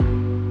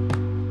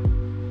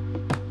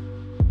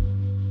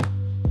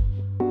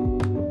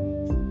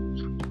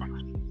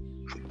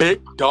Big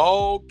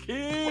dog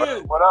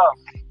kid. What up?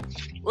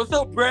 What's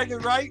up, bragging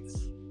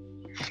rights?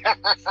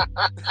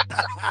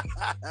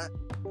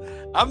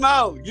 I'm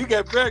out. You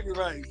got bragging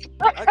rights.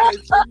 I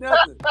can't say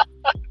nothing.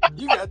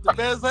 You got the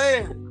best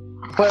hand.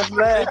 What's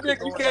last? Hey, Nick,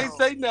 you can't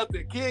say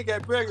nothing. Kid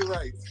got bragging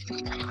rights.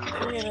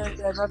 Ken ain't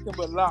got nothing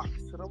but locks.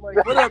 So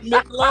What up,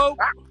 Nick Lowe?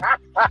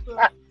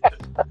 The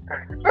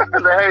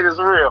hate is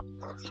real.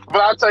 But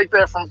I take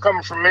that from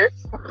coming from Mick.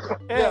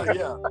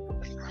 Yeah.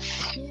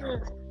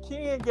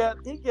 Ken got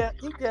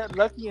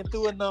lucky and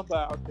threw a number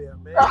out there,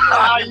 man.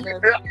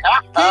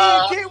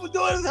 Kid was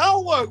doing his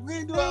homework. We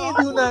ain't doing our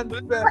do homework.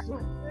 nothing special.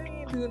 He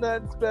ain't do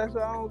nothing special.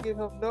 I don't give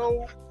him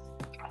no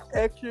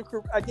extra.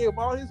 I gave him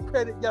all his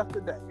credit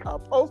yesterday. I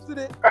posted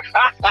it.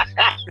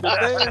 The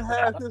man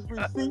has his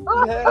receipt.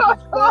 He has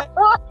his fact.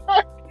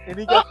 And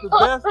he got the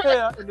best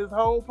hair in this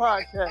whole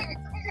podcast.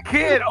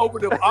 Kid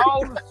opened up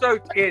all the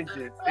search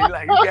engines. He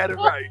got it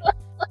right.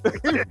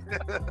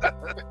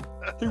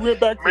 He went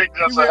back to Mick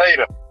just a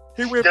hater.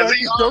 He went back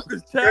to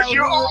Joker's childhood.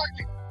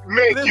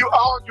 You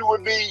argue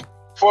with me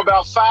for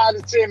about 5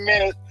 to 10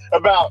 minutes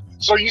about,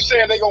 so you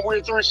saying they gonna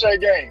win 3 straight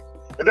games?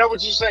 Is that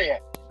what you saying?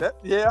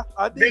 Yeah,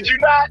 I did. Did you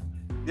not?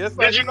 Yes,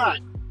 I did. Did you not?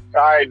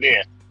 All right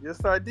then.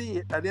 Yes, I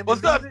did. I didn't.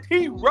 What's up,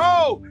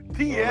 T-Row? What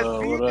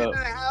TSP in up? the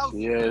house.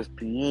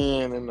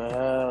 ESPN in the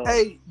house.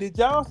 Hey, did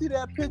y'all see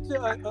that picture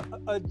of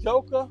a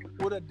Joker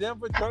with a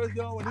Denver jersey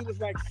on when he was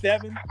like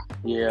 7?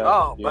 Yeah.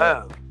 Oh, yeah.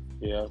 man.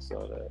 Yeah, I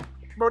saw that.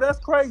 Bro, that's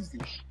crazy.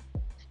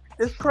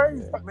 It's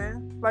crazy,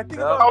 man. Like, think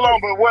Yeah. about Hold on,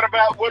 but what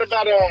about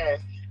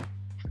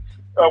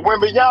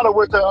Wembanyama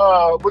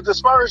with the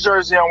Spurs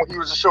jersey on when he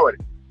was a shorty?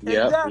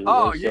 Yeah. Exactly.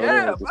 Oh,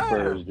 yeah,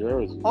 Spurs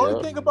jersey. Only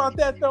Yep. thing about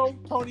that though,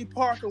 Tony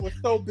Parker was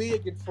so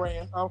big in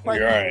France. I'm quite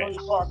Right. Tony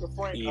Parker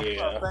friend. I'm Yeah.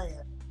 not a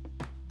fan.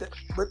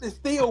 But it's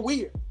still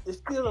weird. It's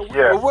still a weird.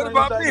 Yeah. But what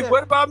about me?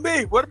 What about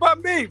me? What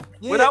about me?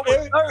 Yeah, When I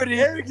was 30,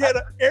 Eric had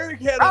a.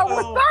 I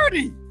was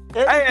 30.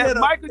 Eric Hey, had and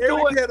Michael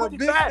Jordan, had a Big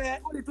 25,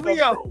 Mac.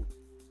 23-year-old.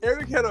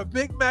 Eric had a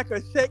Big Mac,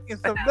 a shake, and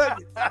some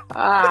nuggets.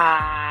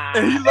 Ah.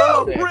 And he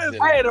loved Prince.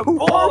 I had a Who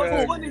full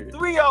Prince?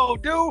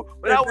 23-year-old dude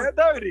when I was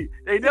 30.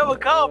 They never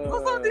come.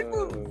 What's up, these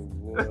fools?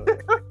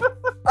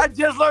 I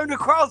just learned the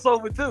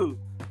crossover, too.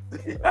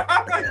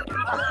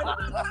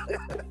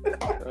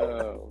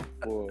 Oh,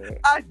 boy.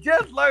 I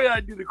just learned how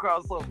to do the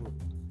crossover.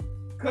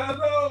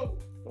 Cuzzo,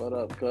 What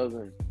up,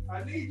 cousin?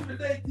 I need you to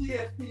take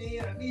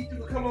TSPN. I need you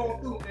to come on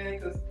through, man,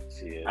 because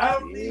Shit. I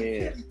don't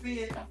need Kenny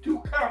being too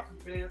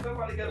confident, man.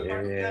 Somebody got to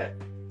back Yeah. that.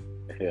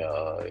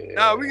 Yeah.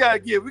 No, we gotta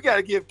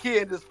give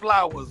Ken his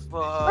flowers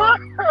for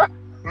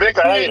Mick a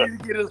Ken hater. need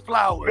to get his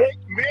flowers.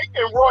 Mick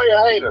and Roy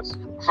are haters.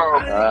 So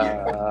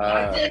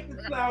I gave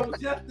the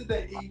flowers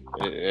yesterday, E.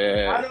 I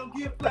Yeah. don't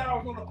give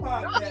flowers on the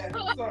podcast.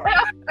 I'm sorry.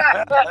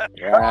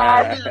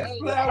 Yeah.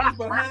 Flowers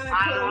behind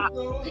closed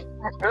doors.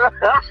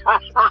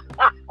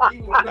 He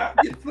will not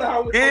get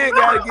flowers. Ken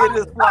gotta get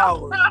his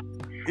flowers.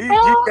 He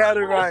got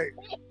it right.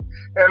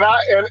 and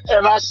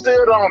I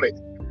stood on it.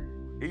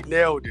 He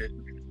nailed it.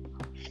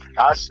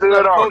 I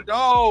stood on it.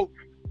 Dog.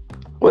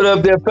 What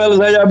up there, fellas?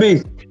 How y'all be?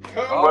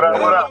 What up?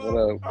 What up,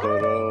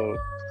 Kodo?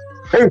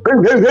 We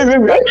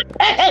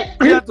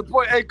at the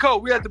point, hey Cole,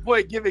 we at the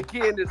point giving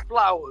Ken his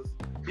flowers.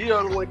 He the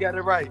only one got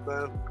it right,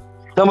 man.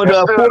 Some of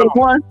the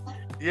 41?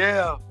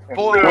 Yeah. I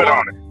stood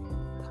on it.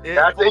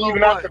 Yeah, After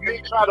even after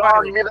Mick tried to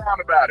argue me down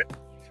about it.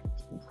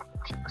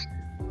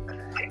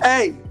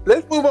 Hey,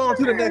 let's move on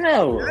to the next.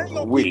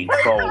 No, we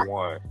for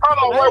one.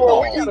 Hold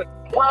on,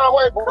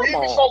 wait.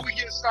 Before we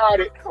get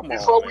started,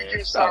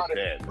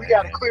 we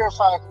gotta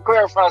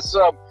clarify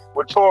something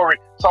with Tory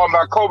talking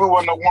about Kobe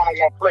wasn't a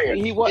one-on-one player.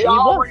 He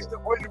always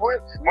wasn't.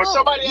 when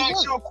somebody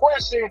asks you a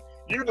question,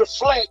 you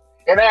deflect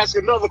and ask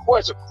another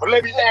question. But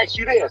let me ask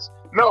you this: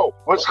 No,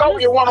 was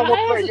Kobe a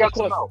one-on-one player? Yes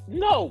or no?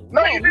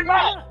 No, you did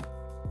not.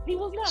 He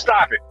was not.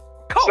 Stop it.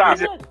 Kobe's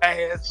Stop an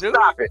ass, dude.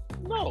 Stop it.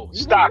 No, he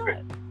Stop was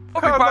it. not.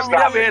 Kobe probably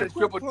never had a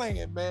triple.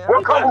 playing, man.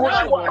 What Kobe was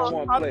Not you a watching?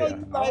 one-on-one I know player.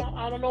 you like.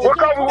 I don't know What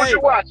Kobe was you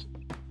watching?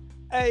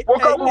 Hey,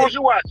 What Kobe was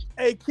you watching?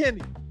 Hey,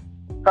 Kenny.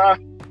 Huh?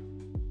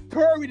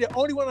 Curry, the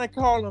only one I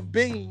call him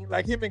Bean,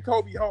 like him and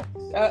Kobe Holmes.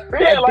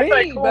 Yeah, like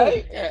that Bean, cool.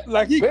 babe.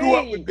 Like he grew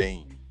up Bean. with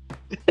Bean.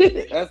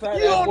 That's how You that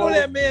don't know boy-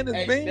 that man is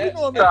Hey, Bean. You that-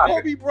 know him Stop as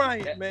it. Kobe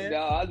Bryant, man.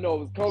 No, I know it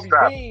was Kobe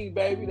Stop. Bean,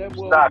 baby. That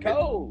boy Stop was it.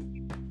 cold.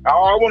 I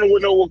want to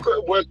know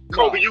what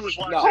Kobe you was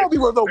watching. No. Kobe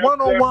was a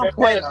one-on-one that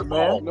player, passed the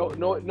man. ball.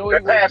 No, he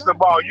That was passed the not.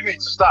 ball. You need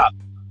to stop.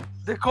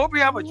 Did Kobe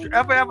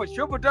ever have a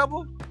triple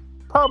double?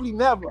 Probably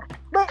never.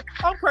 But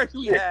I'm pretty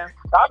sure he has.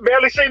 I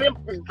barely seen him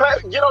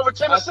get over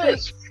 10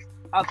 assists.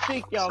 I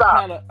think y'all Stop.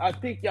 kind of. I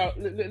think y'all.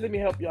 Let me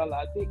help y'all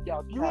out. I think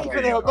y'all. You ain't Kinda.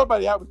 gonna help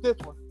nobody out with this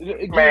one.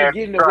 Man,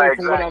 getting right, away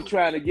from what I'm exactly.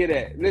 trying to get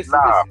at. Listen,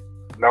 Nah. listen.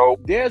 No.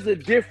 There's a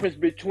difference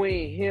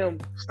between him,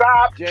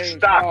 Stop. James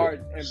Stop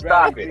Harden, it. and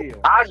Stop Bradley it.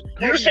 Beal.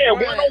 You Kobe said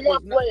Bryant one-on-one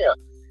was not- player.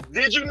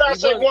 Did you not He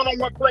say was-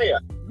 one-on-one player?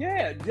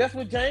 Yeah, that's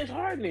what James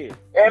Harden is.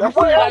 And That's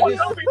what what else I did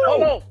just- Kobe Hold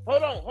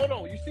do?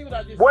 on. You see what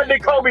I just What said?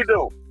 did Kobe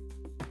do?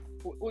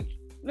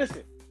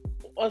 Listen,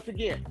 once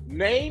again,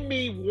 name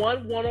me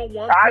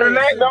one-on-one. I don't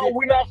know. No,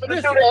 we're not finna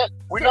do that.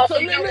 We're not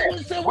finna do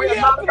that. We're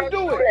not finna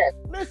do it.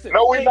 Listen,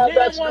 no, we're not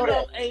about to do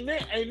that. Ain't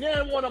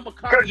none one of them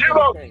because you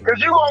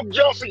gonna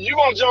jump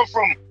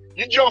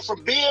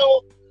from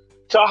Bill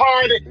to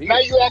Harden. Now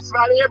you ask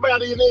about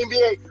everybody in the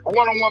NBA a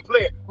one-on-one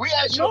player. We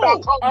asked you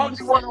about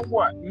Kobe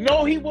one-on-one.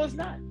 No, he was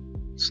not.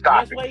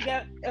 Stop it.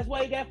 That's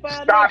why he got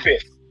 5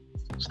 nuggets.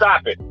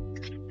 Stop it.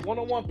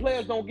 One-on-one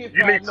players don't get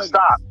 5 nuggets.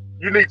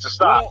 You need to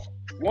stop.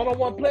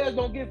 One-on-one players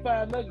don't get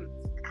 5 nuggets.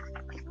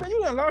 Man,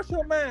 you done lost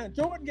your mind.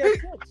 Jordan got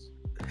 6.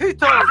 He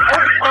told us.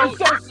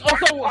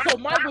 So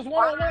Mike was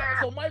one-on-one.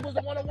 So Mike was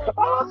a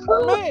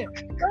one-on-one. Man,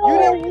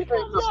 you need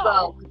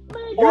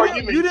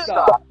to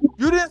stop.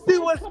 You didn't see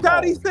what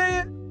Scotty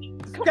said?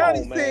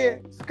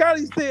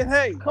 Scotty said,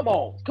 hey. Come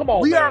on,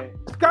 man.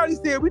 Scotty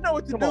said, we know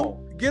what to do.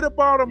 Get up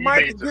on the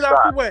mic and get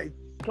out the way.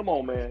 Come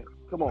on, man.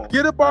 Come on.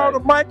 Get up on the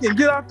mic and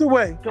get out the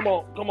way. Come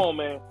on,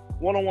 man.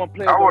 One-on-one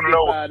players don't get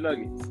 5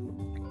 nuggets.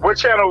 What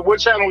channel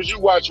was you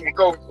watching when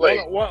Kobe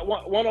played?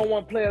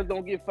 One-on-one players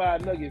don't get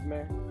 5 nuggets,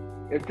 man.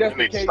 If that's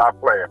the case, stop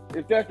playing.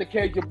 If that's the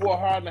case, your boy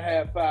Harden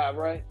had 5,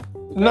 right?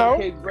 No.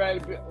 Case,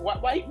 Bradley,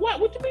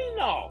 what you mean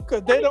no?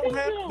 Because they don't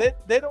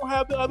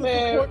have the other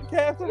supporting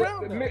cast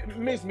around them.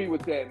 Miss me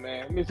with that,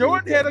 man.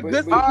 Jordan had a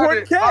good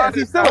supporting cast.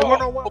 He's still a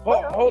one-on-one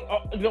player.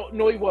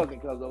 No, he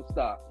wasn't, Cuzzo.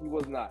 Stop. He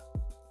was not.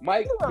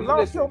 Mike,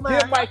 listen,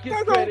 give Mike his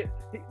credit.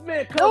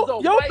 Man,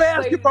 Cuzzo, your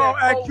basketball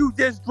IQ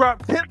just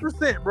dropped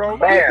 10%, bro.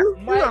 Man, you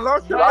done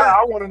lost your mind.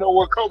 I want to know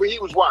what Kobe he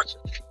was watching.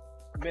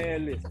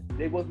 Man, listen,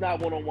 they was not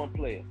one-on-one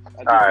players.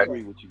 I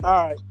disagree with you.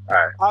 All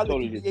right. I'll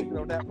totally let you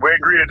on that. We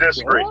agree to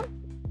disagree.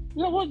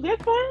 Yeah, well,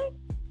 that's fine.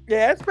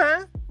 Yeah, it's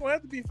fine. Don't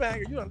have to be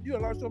fine. You done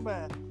lost your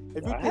mind.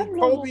 If you think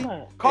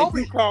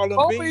Kobe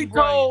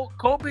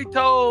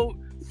told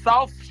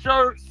soft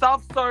serve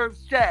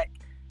Shaq,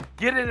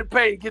 get in the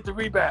paint, get the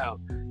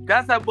rebound.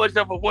 That's how much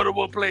of a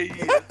one-on-one play he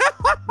is.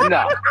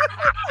 No,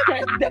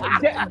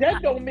 that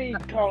don't mean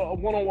call a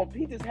one-on-one.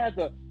 He just had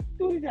to.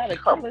 Dude, he got to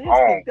come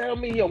on. That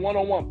don't mean he a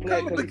one-on-one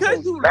player.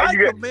 Because you like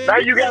him, man. Now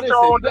you got your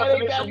own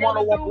definition of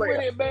one-on-one player.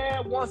 With it,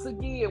 man. Once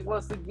again.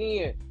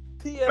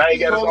 Now you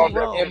got his own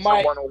definition of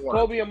one-on-one.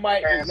 Kobe and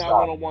Mike is not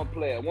one-on-one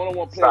player.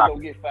 One-on-one player don't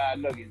get 5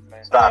 nuggets,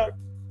 man. Stop it.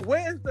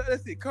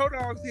 Let's see,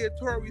 Kodog's here,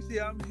 Tori's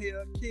here, I'm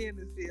here, Ken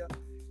is here.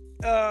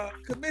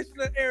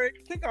 Commissioner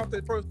Eric, kick off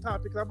the first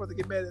topic. I'm about to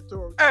get mad at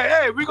Tori.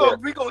 Hey, we gonna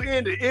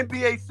end the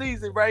NBA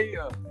season right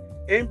here.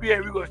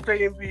 NBA, we go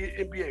straight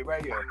NBA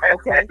right here.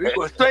 Okay. We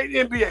go straight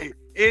NBA.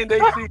 End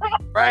their season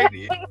right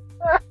here.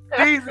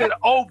 Season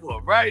over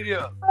right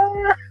here.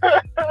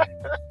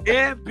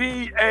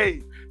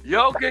 NBA.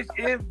 Jokic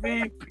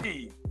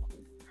MVP.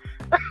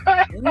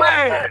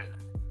 Man.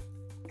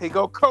 He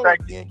go cold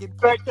again.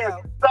 Thank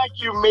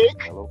you,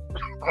 Mick.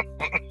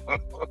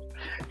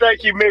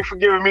 Thank you, Mick, for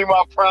giving me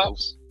my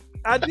props.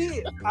 I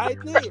did.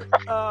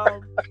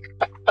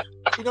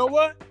 You know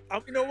what?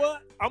 I'm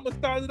gonna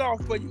start it off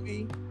for you,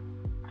 E.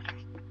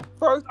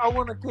 First, I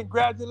want to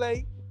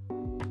congratulate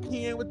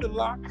Ken with the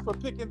locks for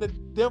picking the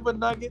Denver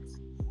Nuggets.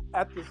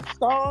 At the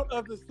start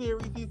of the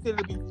series, he said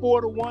it'd be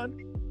 4-1.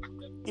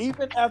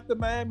 Even after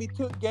Miami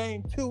took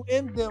game 2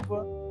 in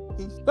Denver,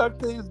 he stuck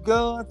to his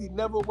guns. He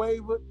never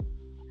wavered.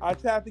 I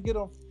tried to get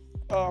him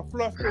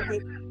flustered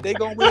with they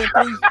gonna win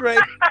 3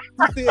 straight.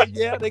 He said,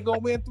 yeah, they gonna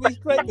win 3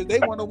 straight because they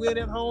want to win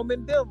at home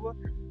in Denver.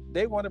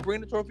 They want to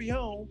bring the trophy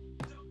home.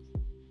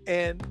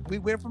 And we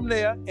went from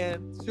there,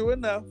 and sure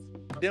enough,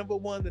 Denver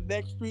won the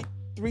next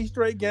 3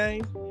 straight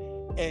games,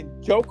 and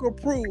Joker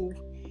proved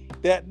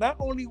that not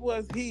only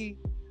was he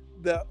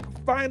the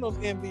Finals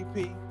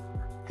MVP,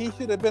 he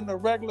should have been the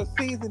regular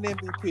season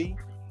MVP.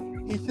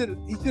 He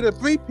should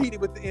have repeated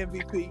with the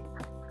MVP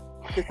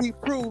because he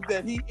proved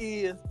that he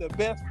is the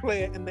best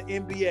player in the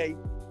NBA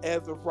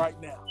as of right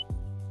now.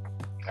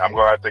 I'm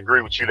gonna have to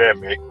agree with you there,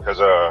 Mick, because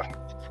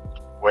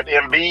what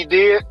Embiid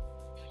did,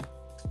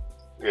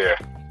 yeah.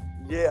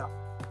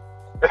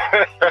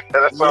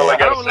 That's all I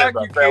gotta say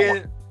about that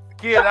one.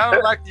 Kid, I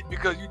don't like you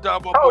because you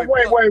talking about. Oh,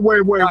 wait. No.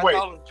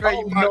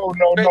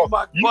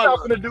 You're not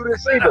gonna do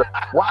this either,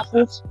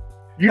 Waffles.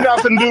 You're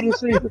not gonna do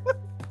this either.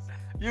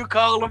 You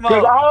call him out.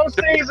 Because all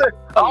season,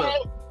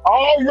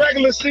 all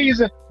regular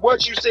season,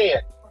 what you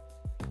said,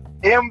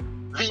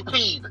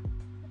 MVP.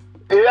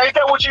 Ain't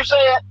that what you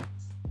said?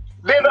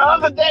 Then the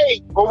other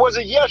day, or was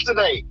it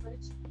yesterday?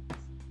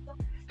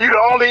 He the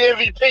only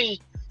MVP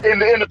in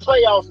the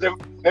playoffs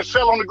that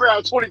fell on the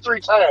ground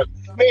 23 times.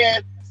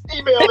 Man,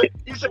 email it.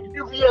 He said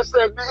UPS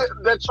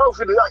that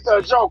trophy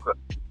to Joker.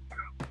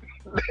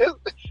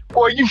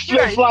 Boy, you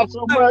flip-flop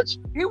so much.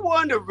 He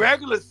won the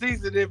regular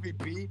season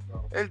MVP.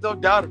 There's no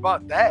doubt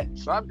about that.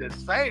 So I'm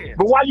just saying.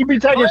 But why you be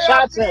taking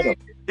shots at him?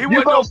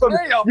 You go for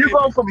bat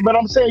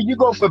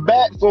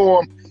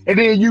for him, and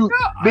then you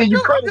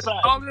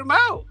criticize. Calling him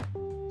out.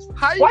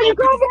 Why you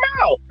calling him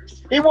out?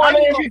 He won the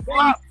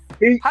MVP.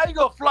 How you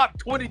gonna flop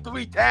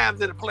 23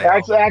 times in the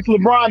playoffs? Ask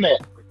LeBron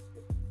that.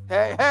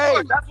 Hey,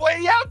 that's why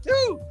he out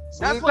too.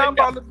 That's talking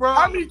about LeBron.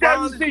 How many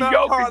times you see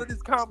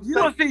Jokic? You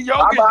don't see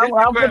Jokic hit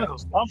the ground.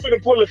 I'm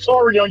finna pull a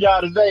Tory on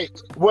y'all today.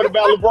 What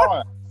about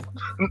LeBron?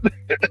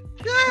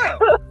 Yeah.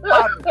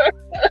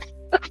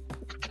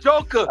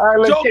 Joker,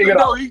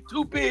 he's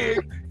too big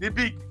to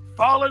be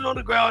falling on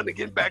the ground and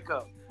getting back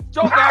up.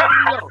 Joker, I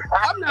already know.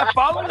 I'm not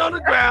falling on the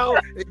ground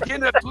and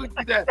getting up to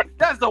that.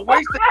 That's a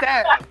waste of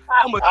time.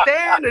 I'm going to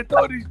stand and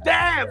throw these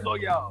dimes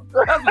on y'all.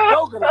 That's what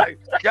Joker like.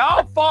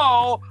 Y'all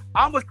fall,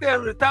 I'm going to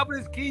stand on the top of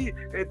this key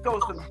and throw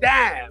some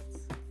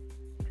dimes.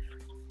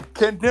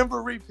 Can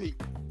Denver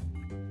repeat?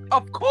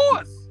 Of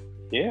course.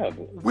 Yeah.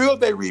 Will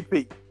they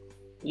repeat?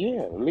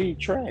 Yeah, lead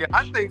track. Yeah,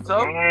 I think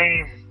so.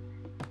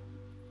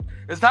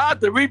 It's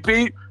hard to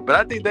repeat, but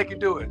I think they can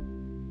do it.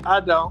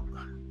 I don't.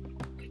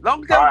 As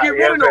long as they don't get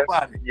rid of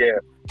nobody. Yeah.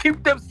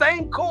 Keep them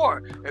same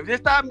core. If they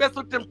start messing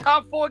with them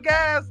top 4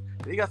 guys,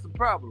 they got some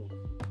problems.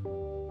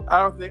 I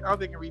don't think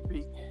they can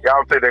repeat. Y'all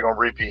don't think they're gonna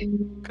repeat?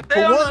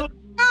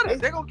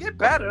 They're gonna get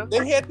better.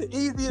 They had the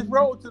easiest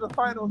road to the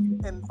finals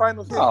and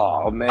finals.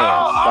 Oh man!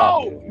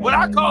 When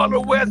I called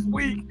the West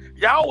week,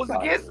 y'all was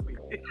against me.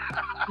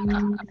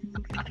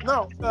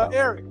 No,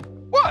 Eric.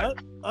 What?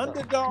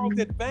 Underdogs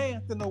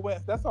advanced in the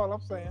West. That's all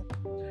I'm saying.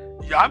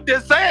 Yeah, I'm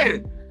just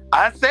saying.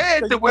 I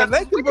said the West. The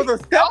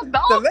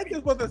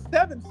Lakers was a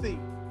 7 seed.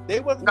 They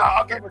wasn't. No,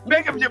 okay.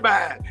 Make up your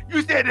mind.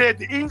 You said they had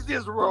the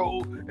easiest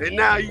road, and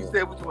now you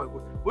said which one?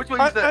 Which one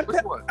you said?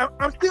 Which one?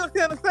 I'm still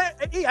saying the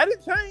same. I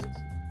didn't change.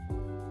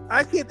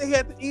 I said they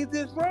had the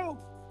easiest road.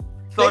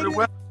 So the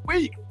West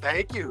weak.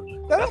 Thank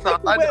you. That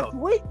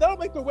don't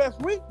make the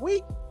West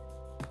weak.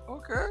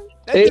 Okay.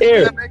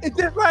 It's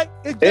just like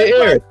they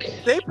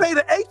played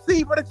the 8th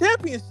seed for the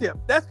championship.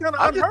 That's kind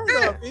of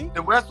unheard of.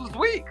 The West was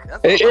weak.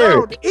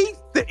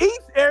 The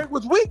East, Eric,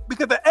 was weak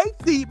because the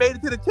 8th seed made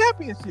it to the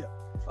championship.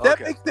 That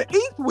makes the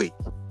East weak.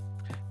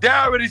 They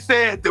already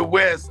said the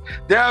West.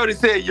 They already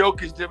said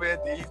Jokic just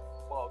had the East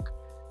walk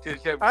to the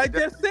championship. I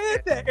just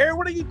said that, Eric.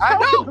 What are you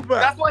talking about?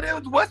 That's why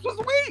the West was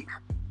weak.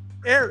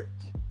 Eric,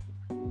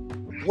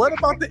 what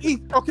about the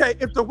East? Okay,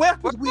 if the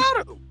West was weak,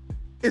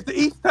 is the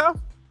East tough?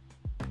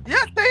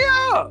 Yes, they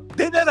are.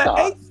 They let an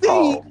 8th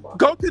seed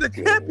go to the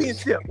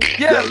championship.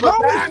 Yeah,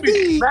 Miami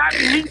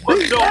Heat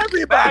was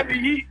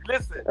everybody.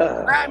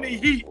 Miami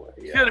Heat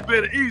should have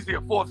been an easier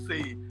 4th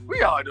seed.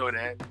 We all know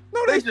that.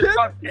 No, they should.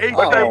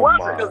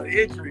 Because of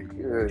injury.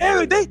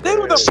 Eric, they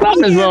were the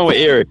Something's wrong with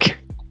Eric.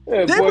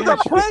 They were the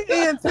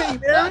play-in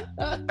team, Eric.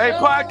 Hey,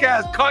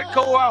 podcast, cut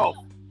Cole out.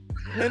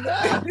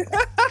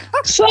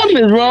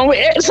 Something's wrong with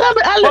Eric.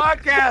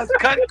 Podcast,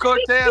 cut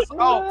Cortez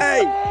off.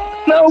 Hey.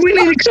 No, we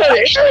need to cut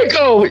Eric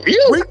off.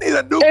 We need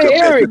a new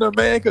commissioner,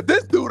 man, because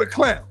this dude a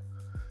clown.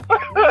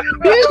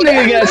 This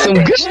nigga got some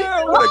good with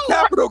a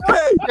capital K.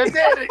 They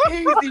had an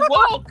easy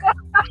walk.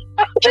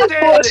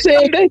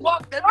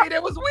 That mean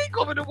it was weak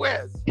over the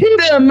West. He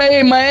done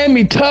made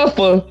Miami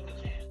tougher.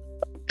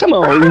 Come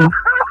on.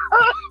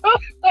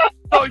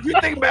 So you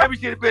think Miami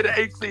should have been an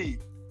 8th seed?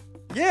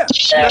 Yeah.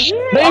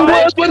 They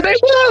was what they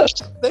was.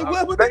 They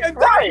was what they was.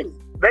 Right.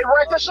 They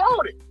record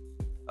showed it.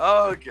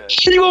 Okay.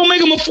 You gonna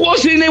make them a 4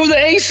 seed and they was an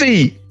 8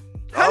 seed.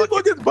 How you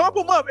gonna just bump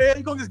them up, Ed?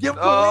 You gonna just give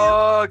them to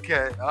a win?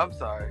 Okay, I'm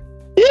sorry.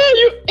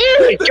 Yeah,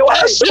 Eric, you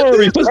are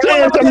sorry for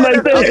saying something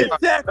like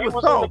that. They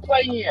was in the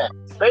play-in.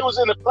 They was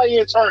in the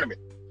play-in tournament.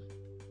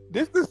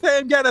 This the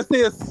same guy that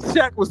says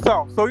Shaq was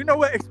soft. So you know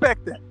what?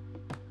 Expect that.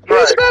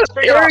 Right.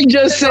 Eric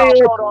just said.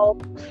 Kick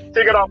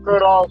it off,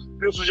 cut off.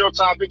 This was your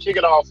topic. Kick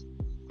it off.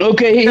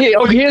 Okay,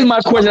 here's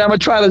my question. I'm gonna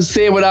try to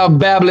say it without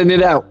babbling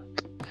it out.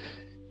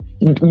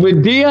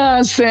 With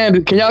Dion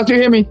Sanders, can y'all still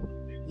hear me?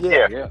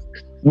 Yeah.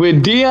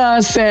 With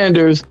Dion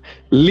Sanders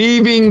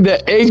leaving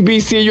the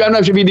HBCU, I'm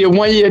not sure if he did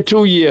 1 year,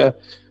 2 year.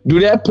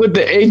 Do that put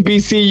the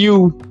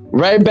HBCU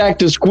right back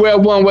to square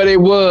one where they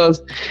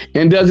was?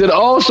 And does it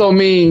also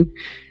mean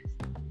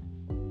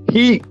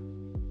he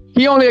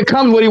only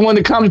accomplished what he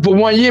wanted to accomplish for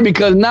 1 year,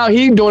 because now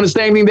he's doing the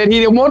same thing that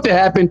he didn't want to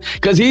happen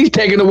because he's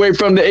taken away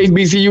from the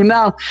HBCU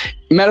now.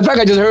 Matter of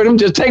fact, I just heard him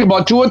just take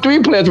about 2 or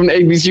 3 players from the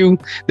HBCU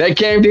that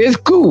came to his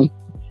school.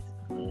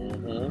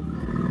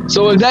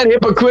 So is that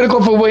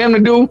hypocritical for him to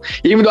do?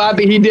 Even though I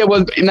think he did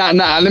was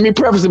let me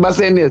preface it by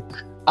saying this.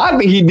 I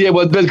think he did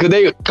was best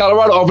because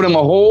Colorado offered him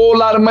a whole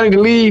lot of money to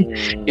leave.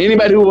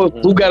 Anybody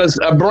who got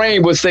a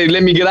brain would say,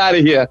 "Let me get out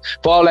of here,"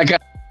 for all that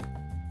kind.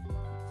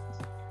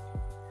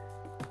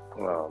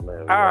 Oh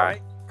man. All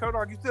right,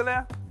 Kodog, you still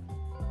there?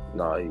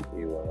 No,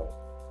 he went.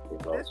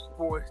 This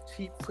boy's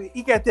cheap.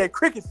 He got that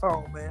cricket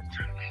song, man.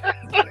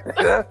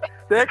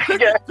 That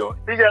cricket song.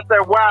 He got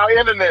that wild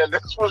internet.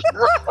 That's what's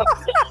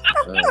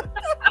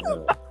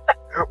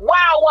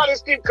wow, why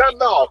does keep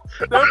cutting off?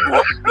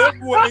 That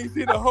boy ain't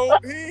seen the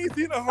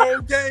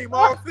whole game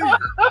all season.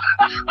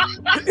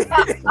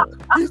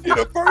 He seen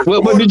the first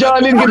Well, but did y'all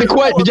at least get the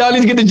question? Did y'all at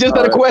least get the gist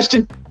of the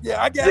question?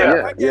 Yeah, I got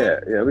it.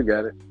 Yeah, we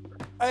got it.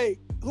 Hey,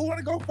 who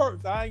wanna go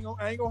first? I ain't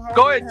gonna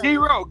Go ahead,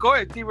 T-Row. Go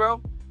ahead,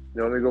 T-Row.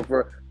 You want me to go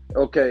first?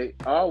 Okay,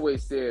 I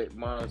always said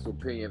my honest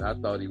opinion. I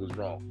thought he was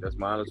wrong. That's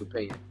my honest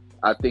opinion.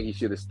 I think he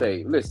should have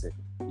stayed. Listen,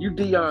 You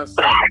Dion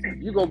Sanders.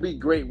 You're gonna be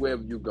great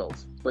wherever you go.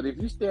 But if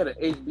you stay at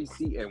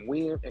HBC and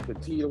win and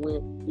continue to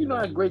win, you know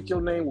how great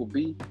your name will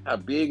be, how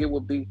big it will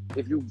be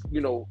if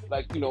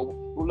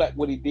like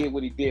what he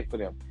did for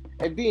them.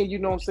 And then you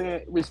know what I'm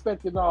saying,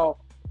 respecting all,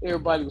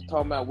 everybody was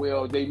talking about,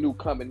 well, they knew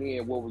coming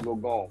in what was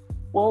gonna go on.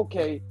 Well,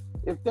 okay,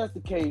 if that's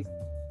the case,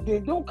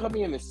 then don't come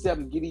in at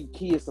 7, get these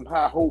kids some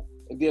high hope,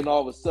 and then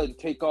all of a sudden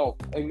take off.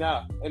 And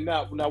now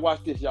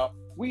watch this, y'all.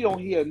 We don't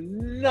hear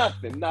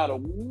nothing, not a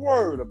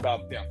word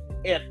about them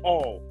at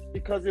all,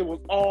 because it was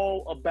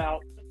all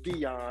about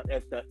Dion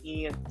at the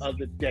end of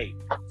the day.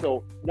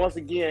 So once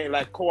again,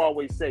 like Cole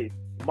always say,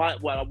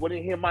 when I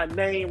wouldn't hear my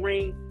name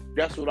ring,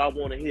 that's what I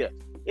want to hear.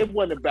 It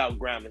wasn't about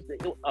Grambling,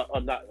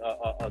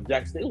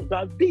 Jackson. It was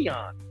about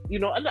Dion.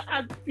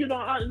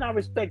 And I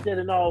respect that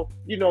and all.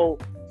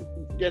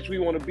 Yes, we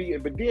want to be.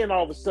 But then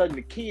all of a sudden,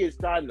 the kids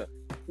starting to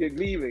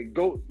leave and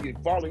go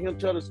follow him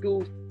to other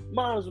schools.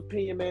 My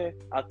opinion, man,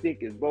 I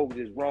think it's bogus,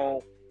 it's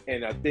wrong,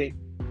 and I think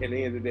at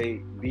the end of the day,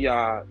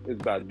 Dion is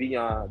about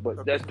Dion,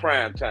 but that's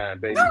prime time,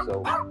 baby.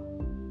 So,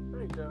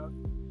 there you go.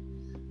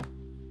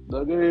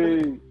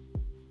 Okay.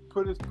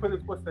 Put his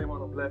what's the name on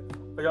the black?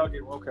 So y'all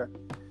get okay.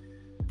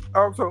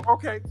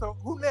 So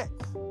who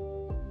next?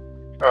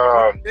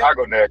 I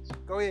go next.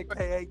 Go ahead,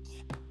 KH.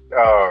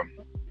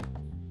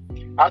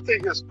 I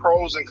think there's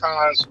pros and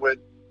cons with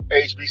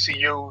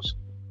HBCUs.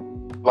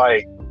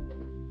 Like,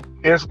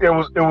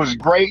 it was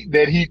great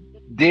that he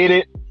did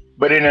it,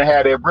 but it didn't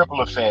have that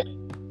ripple effect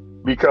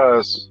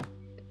because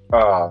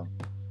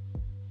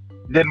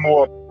didn't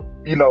more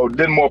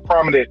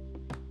prominent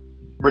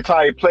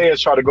retired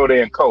players try to go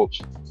there and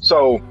coach.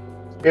 So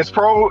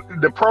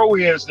the pro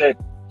is that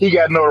he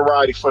got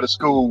notoriety for the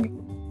school,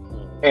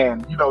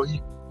 and he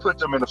put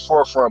them in the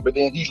forefront. But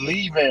then he's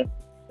leaving,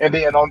 and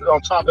then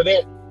on top of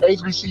that,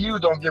 HBCUs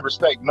don't get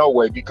respect no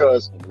way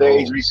because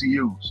they're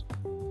HBCUs.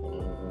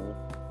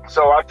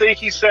 So I think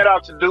he set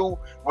out to do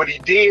what he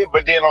did,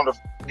 but then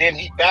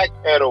he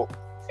backpedaled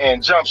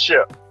and jumped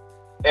ship.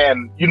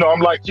 And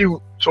I'm like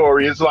you,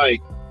 Tori. It's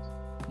like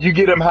you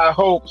get him high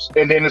hopes,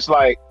 and then it's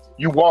like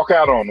you walk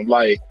out on them.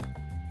 Like,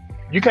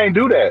 you can't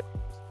do that.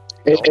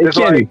 It's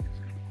Kenny.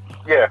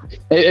 Yeah.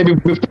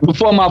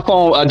 Before my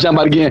phone jump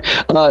out again,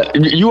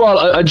 you all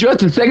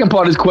address the second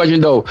part of this question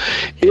though.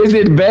 Is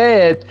it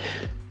bad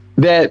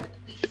that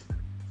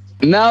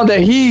now that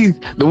he's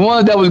the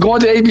one that was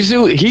going to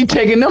HBCU, he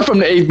taking them from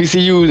the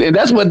HBCUs, and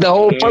that's what the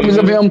whole purpose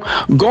of him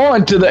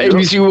going to the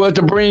HBCU was,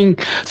 to bring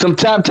some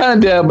top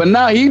talent there. But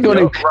now he's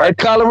doing it at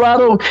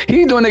Colorado.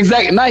 He's doing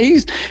exactly now.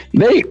 They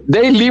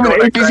leaving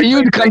the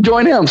HBCU to come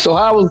join him. So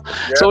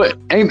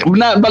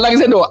but like I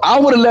said though, I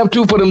would have left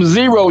too for them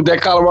zeros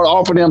that Colorado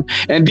offered him.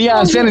 And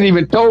Dion Sanders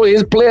even told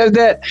his players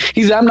that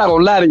he said, "I'm not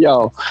gonna lie to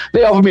y'all.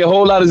 They offered me a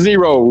whole lot of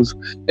zeros."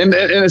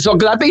 And so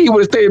because I think he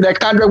would have stayed in that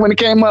contract when it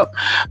came up.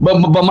 But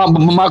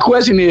my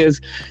question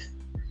is,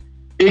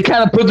 it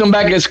kind of puts them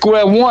back at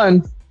square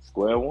one.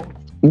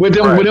 With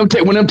them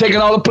taking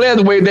all the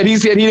players away that he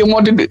said he didn't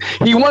want to do.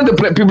 He wanted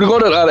people to go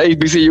to other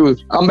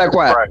HBCUs. I'm back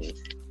quiet. Right.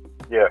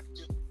 Yeah,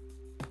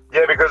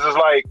 because it's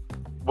like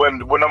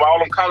when all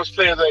them college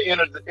players that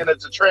entered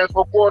the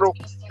transfer portal,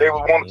 they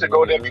would want to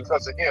go there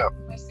because of him.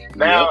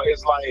 Now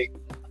it's like,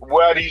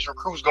 where are these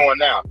recruits going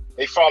now?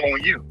 They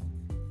following you.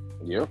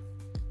 Yep.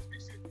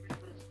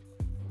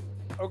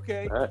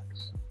 Okay.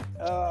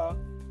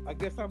 I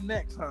guess I'm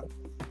next, huh?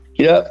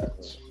 Yep.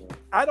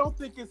 I don't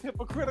think it's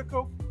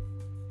hypocritical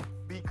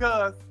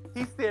because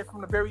he said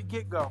from the very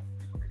get-go,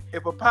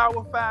 if a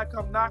Power 5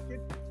 come knocking,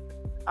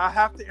 I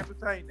have to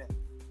entertain that.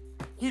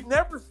 He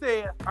never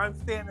said, I'm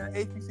staying in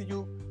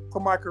HBCU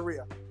for my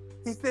career.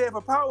 He said, if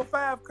a Power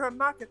 5 come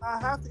knocking, I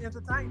have to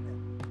entertain that.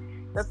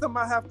 That's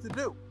something I have to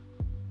do.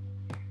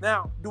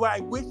 Now, do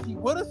I wish he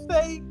would have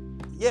stayed?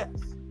 Yes.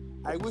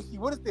 I wish he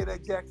would have stayed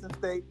at Jackson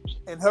State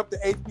and helped the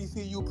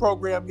HBCU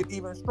program get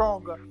even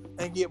stronger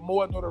and get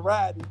more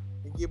notoriety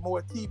and get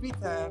more TV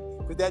time,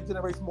 because that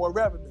generates more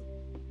revenue.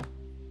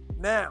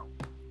 Now,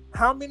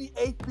 how many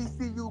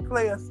HBCU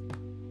players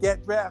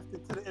get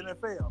drafted to the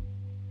NFL?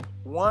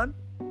 One.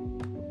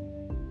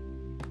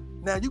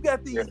 Now, you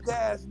got these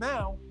guys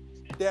now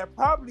that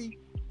probably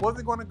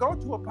wasn't going to go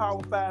to a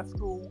Power 5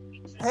 school,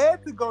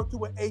 had to go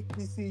to an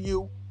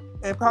HBCU,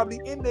 and probably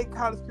end their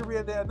college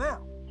career there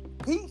now.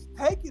 He's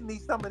taking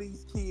some of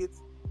these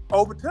kids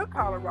over to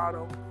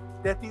Colorado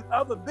that these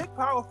other big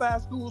Power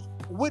 5 schools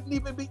wouldn't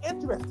even be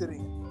interested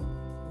in.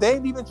 They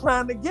ain't even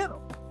trying to get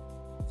them.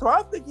 So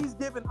I think he's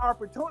giving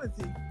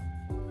opportunity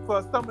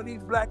for some of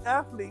these black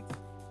athletes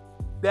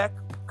that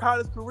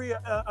college career,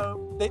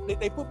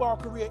 their football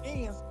career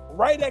ends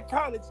right at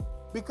college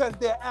because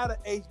they're out of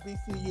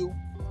HBCU,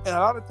 and a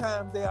lot of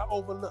times they are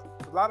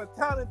overlooked. A lot of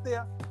talent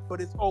there,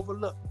 but it's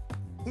overlooked.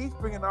 He's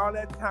bringing all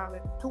that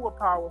talent to a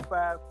Power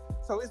 5.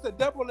 So it's a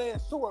double-edged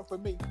sword for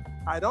me.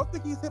 I don't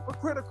think he's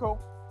hypocritical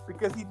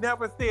because he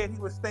never said he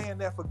was staying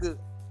there for good.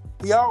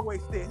 He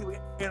always said he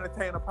would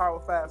entertain a Power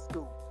 5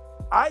 school.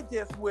 I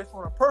just wish,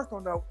 on a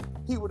personal note,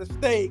 he would have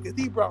stayed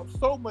because he brought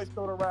so much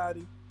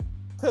notoriety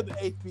to the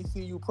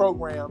HBCU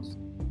programs.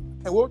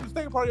 And what was the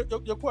second part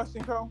of your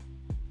question, Cole?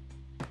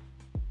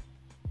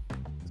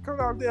 Is Cole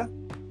out there?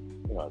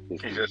 He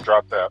just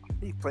dropped out.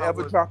 He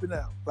forever dropping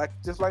out,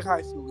 just like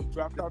high school. He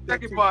dropped out. The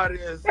second part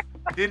is,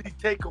 did he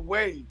take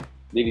away?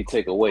 Did he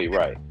take away?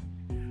 Right.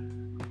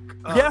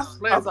 Yes.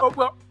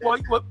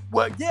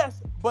 Well,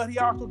 yes, but he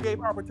also gave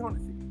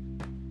opportunity.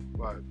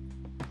 Right.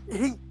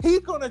 He's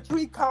gonna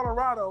treat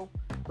Colorado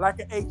like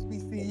an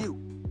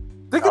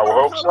HBCU. Think I about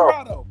hope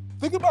Colorado.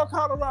 Think about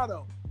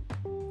Colorado.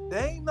 They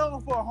ain't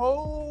known for a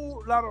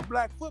whole lot of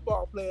black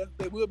football players.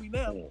 They will be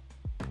now.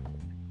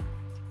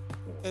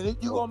 And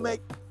you're gonna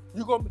make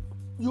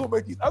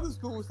these other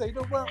schools say,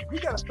 no, well, we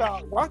gotta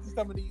start watching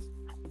some of these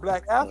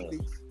black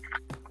athletes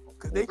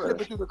because they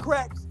slipping through the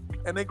cracks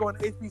and they going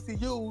to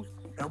HBCUs,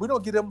 and we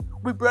don't get them.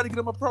 We barely get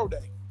them a pro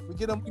day. We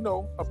get them,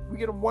 we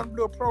get them one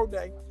little pro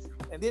day,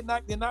 and they're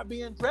not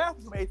being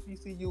drafted from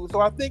HBCUs.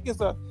 So I think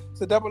it's a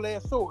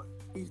double-edged sword.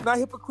 He's not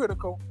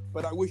hypocritical,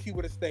 but I wish he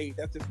would have stayed.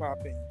 That's just my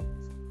opinion.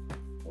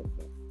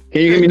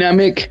 Can you hear me now,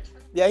 Mick?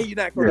 Yeah, he's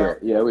not going to.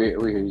 Yeah, we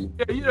hear you.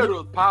 Yeah, you know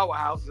those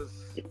powerhouses.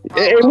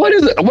 Hey, what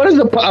is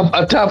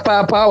a top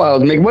 5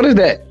 powerhouse, Mick? What is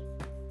that?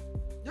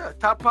 Yeah,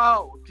 top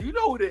power. Do you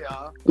know who they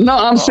are? No,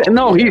 I'm saying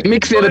no.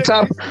 Mick said the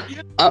top.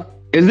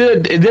 Is there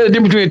a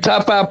difference between a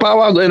top 5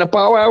 powerhouse and a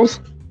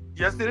powerhouse?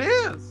 Yes, it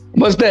is.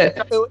 What's that?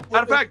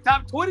 Matter of fact,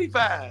 top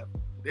 25.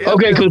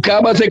 Okay,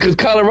 because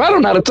Colorado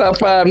not a top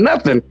 5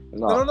 nothing.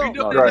 No. We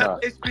know they're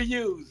not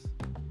HBUs.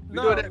 We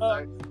know that,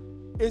 right?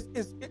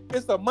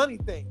 It's a money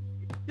thing.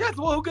 Yes,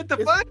 well, who get the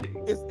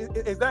funding?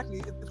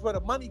 Exactly. It's where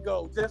the money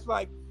goes. Just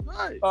like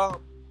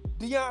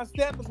Dion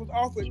Sanders was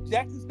offered,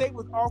 Jackson State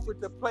was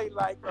offered to play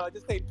like,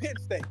 just say Penn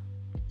State.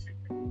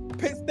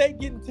 Penn State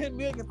getting $10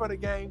 million for the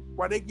game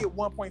while they get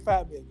 $1.5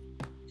 million.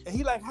 And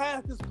he like, how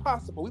is this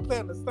possible? We play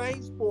in the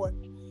same sport,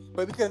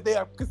 but because they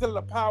are considered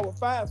a Power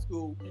 5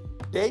 school,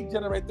 they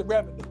generate the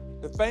revenue.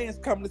 The fans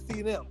come to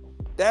see them.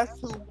 That's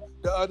who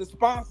the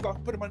sponsors are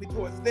putting money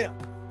towards them.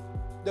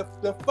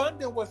 The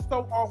funding was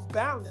so off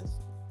balance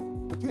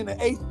between the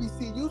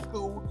HBCU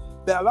school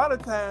that a lot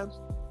of times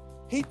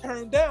he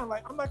turned down,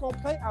 like, I'm not going to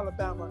play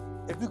Alabama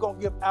if you're going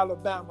to give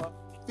Alabama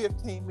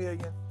 $15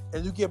 million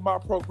and you give my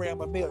program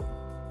 $1 million.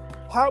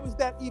 How is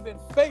that even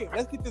fair?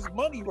 Let's get this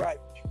money right.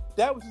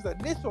 That was his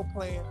initial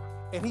plan,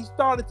 and he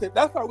started to,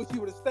 that's why I wish he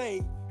would have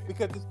stayed,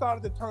 because it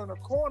started to turn a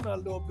corner a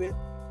little bit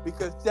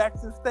because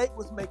Jackson State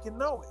was making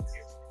noise.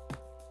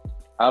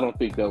 I don't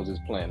think that was his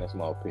plan. That's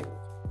my opinion.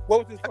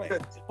 What was his plan?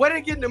 Where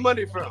they getting the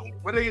money from?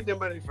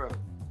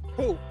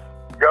 Who?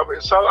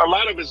 Government. So a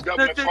lot of it's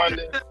government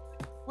funding.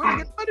 Where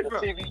they getting money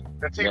from?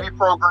 The TV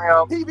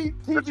program, TV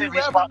revenue,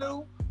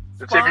 revenue,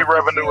 the TV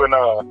revenue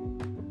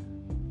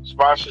and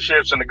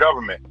sponsorships and the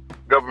government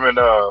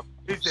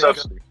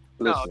subsidy.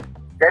 No,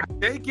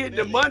 they getting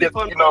the money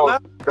from the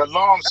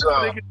alums.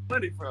 Where they getting the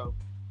money from?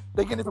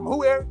 They getting it from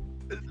who, Eric?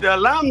 The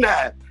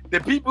alumni, the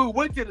people who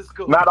went to the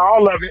school. Not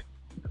all of it.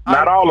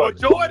 Not all of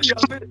it. Majority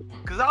of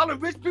it, because all the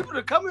rich people that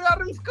are coming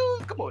out of the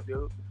schools. Come on,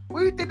 dude.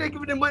 Where do you think they're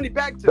giving their money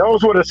back to?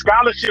 Those were the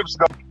scholarships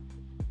go.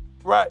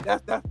 Right.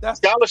 That's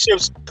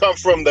scholarships come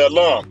from the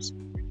alums.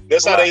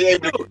 That's how they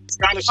able to get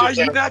scholarships. Are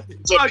you not?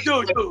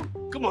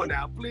 Dude, come on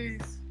now,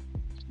 please.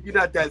 You're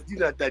not that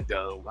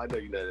dumb. I know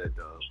you're not that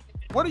dumb.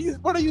 What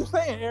are you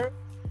saying, Eric?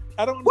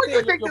 I don't understand. What do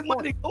you think the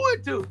money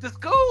going to? The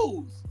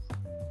schools.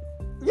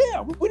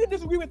 Yeah, we didn't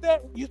disagree with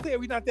that. You said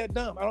we're not that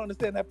dumb. I don't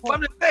understand that point.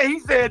 I'm just saying, he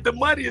said the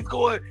money is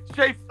going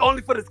straight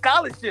only for the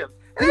scholarships.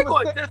 It ain't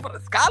going just for the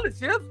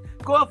scholarships.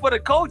 Going for the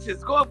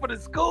coaches, going for the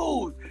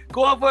schools,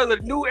 going for the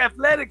new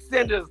athletic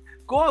centers,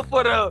 going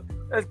to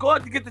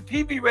get the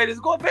TV ratings,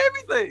 going for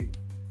everything.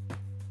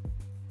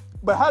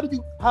 But how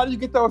do you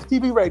get those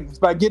TV ratings?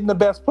 By getting the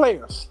best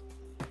players,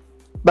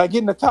 by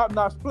getting the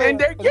top-notch players, and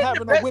they're getting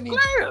the best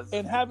players,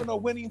 and having a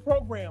winning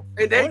program.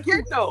 And they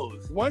get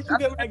those. Once you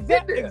get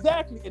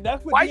exactly, and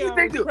that's what. Why you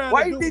think the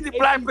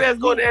black players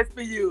go to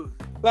SBUs?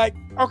 Like,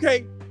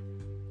 okay,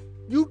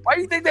 why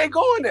you think they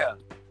going there?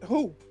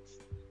 Who?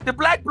 The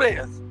black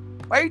players.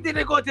 Why you think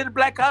they're going to the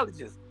black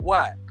colleges?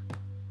 Why?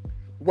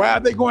 Why are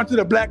they going to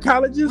the black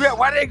colleges? Yeah,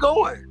 why they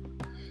going?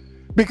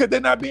 Because they're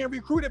not being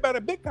recruited by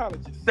the big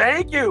colleges.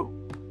 Thank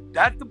you.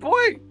 That's the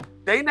point.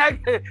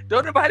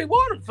 Don't nobody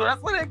want them, so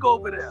that's why they go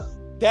over there.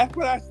 That's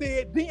what I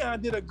said. Dion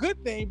did a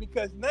good thing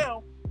because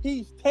now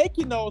he's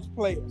taking those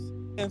players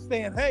and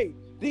saying, hey,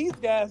 these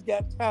guys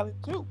got talent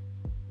too.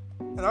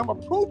 And I'm going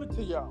to prove it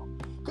to y'all.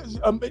 Because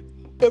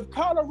if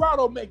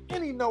Colorado make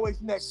any noise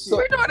next year.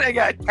 We know they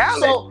got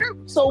talent.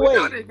 We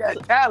know they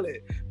got talent.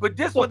 But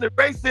this was the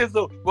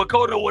racism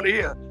Dakota don't want to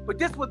hear. But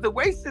this was the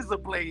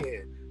racism play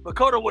in.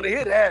 Dakota don't want to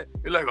hear that.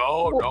 They're like,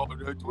 oh, no,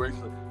 that's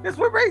racism. This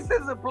what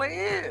racism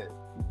play in.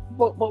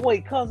 But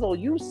wait, Cuzzo,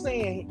 you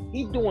saying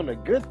he doing a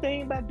good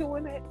thing by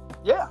doing that?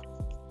 Yeah.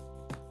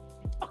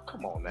 Oh,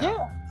 come on now.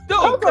 Yeah.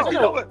 Dude, because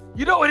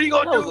you know what he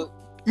gonna do?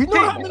 You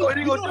know what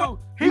he gonna do?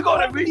 He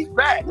gonna reach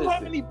back. You know how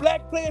many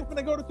black players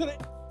gonna go to the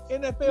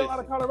NFL out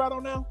of Colorado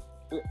now?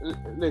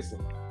 Listen.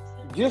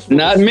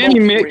 Not many,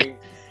 Mick.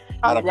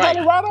 Out of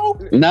Colorado?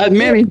 Not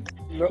many.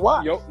 No,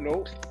 Why?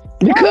 No.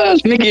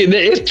 Because Mickey,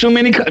 it's too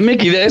many.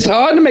 Mickey, it's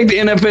hard to make the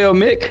NFL,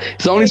 Mick.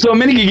 It's only so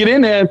many can get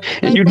in there,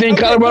 and you think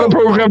Colorado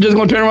program just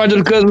gonna turn around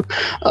just because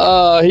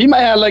he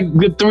might have like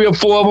good 3 or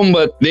 4 of them,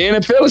 but the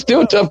NFL is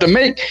still tough to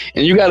make,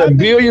 and you got a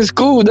billion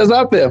schools that's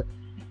out there.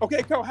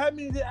 Okay, Cole, how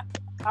many did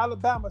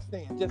Alabama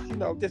stand?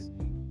 Just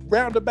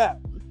roundabout.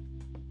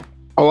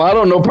 Oh, I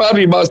don't know.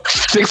 Probably about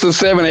 6 or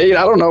 7 or 8.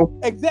 I don't know.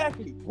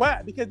 Exactly.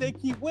 Why? Because they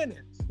keep winning.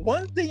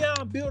 Once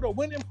Dion build a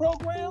winning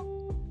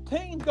program,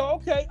 teams go,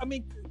 okay. I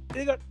mean,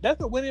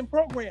 that's a winning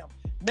program.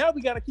 Now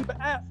we got to keep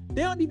an eye.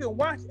 They don't even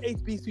watch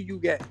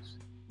HBCU games.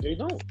 They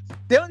don't.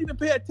 They don't even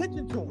pay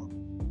attention to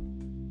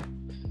them.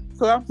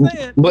 So I'm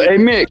saying. But hey,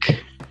 Mick.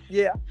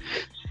 Yeah.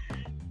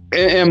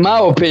 In my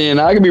opinion,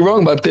 I could be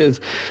wrong about this.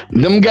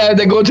 Them guys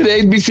that go to the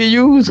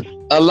HBCUs,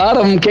 a lot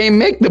of them can't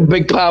make the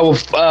big power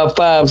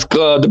fives,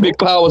 the big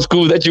power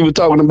schools that you were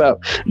talking about.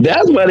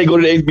 That's why they go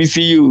to the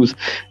HBCUs.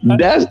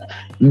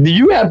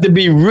 You have to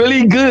be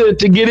really good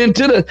to get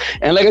into the.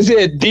 And like I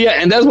said, Dion,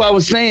 and that's why I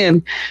was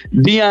saying,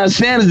 Dion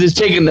Sanders is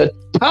taking the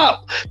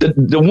top,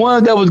 the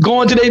ones that was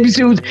going to the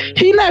HBCUs.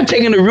 He not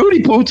taking the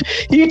Rudy Pooch.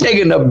 He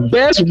taking the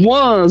best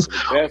ones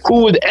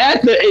who was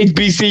at the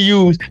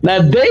HBCUs.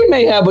 Now they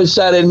may have a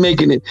shot at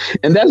making it,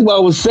 and that's why I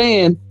was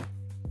saying.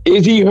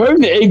 Is he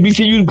hurting the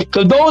HBCU?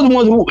 Because those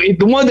ones,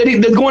 the ones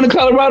that's going to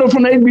Colorado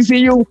from the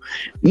HBCU,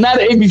 not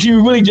the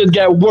HBCU really just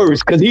got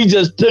worse because he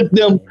just took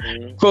them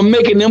from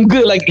making them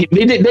good. Like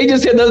they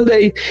just said the other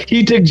day,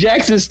 he took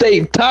Jackson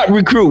State top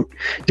recruit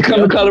to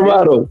come to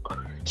Colorado.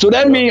 So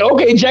that means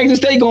Jackson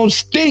State gonna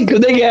stink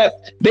because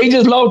they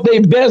just lost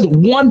their best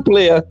one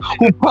player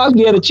who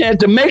possibly had a chance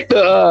to make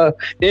the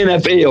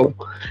NFL.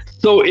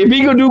 So if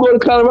he go to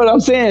Colorado, I'm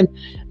saying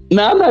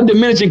now I'm not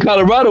diminishing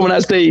Colorado when I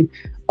say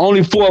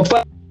only 4 or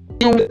 5.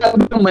 And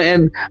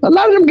a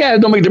lot of them guys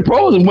don't make the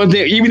pros. And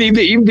even if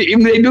they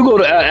do go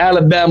to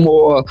Alabama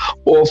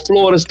or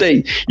Florida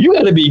State, you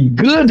got to be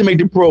good to make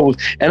the pros.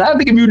 And I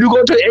think if you do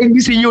go to the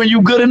HBCU and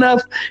you good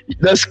enough,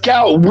 the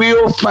scout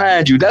will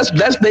find you. That's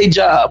their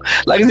job.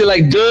 Like I said,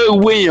 like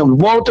Doug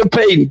Williams, Walter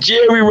Payton,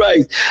 Jerry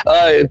Rice,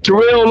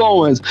 Terrell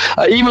Owens,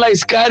 even like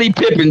Scottie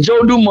Pippen,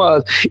 Joe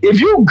Dumas. If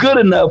you're good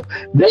enough,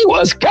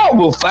 a scout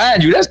will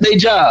find you. That's their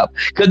job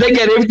because they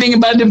got everything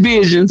about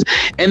divisions,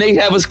 and they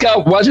have a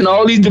scout watching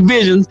all these divisions.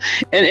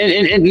 And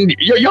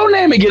your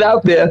name may get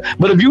out there,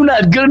 but if you're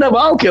not good enough,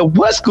 I don't care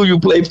what school you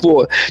play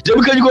for. Just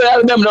because you go to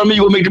Alabama, don't mean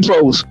you're going to make the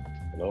pros.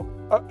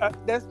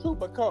 That's true,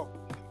 but Cole,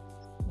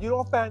 you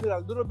don't find it a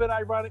little bit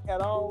ironic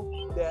at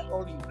all that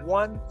only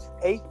one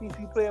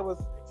HBCU player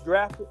was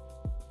drafted?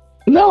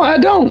 No, I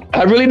don't.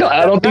 I really don't.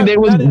 I don't think they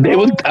was.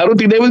 I don't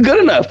think they was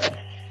good enough.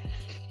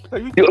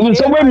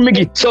 So wait,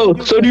 Mickey. So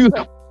do you?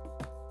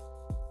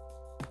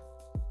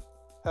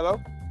 Hello.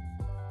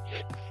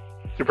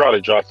 You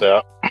probably dropped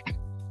out.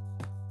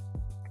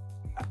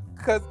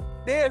 Because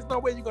there's no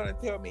way you're going to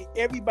tell me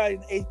everybody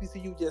in the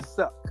HBCU just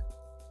suck.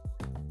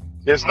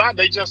 It's not.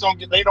 They just don't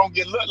get. They don't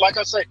get. Like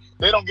I say,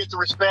 they don't get the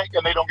respect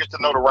and they don't get the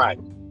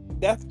notoriety.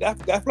 That's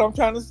what I'm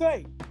trying to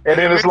say. And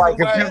then it's like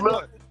if you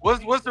look.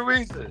 What's the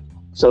reason?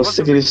 So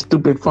sick of this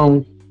stupid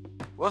phone.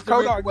 What's the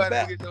reason why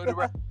they get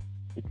notoriety?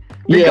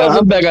 Yeah,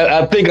 I'm back.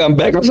 I think I'm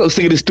back. I'm so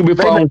sick of this stupid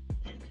phone.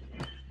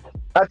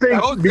 I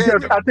think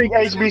because I think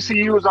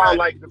HBCUs are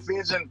like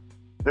Division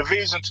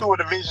 2 or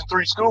Division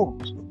 3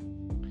 schools.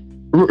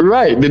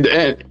 Right.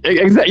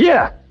 Exactly.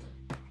 Yeah.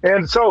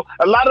 And so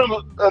a lot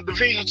of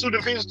Division 2,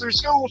 Division 3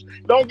 schools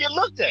don't get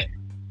looked at.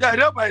 Yeah,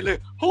 nobody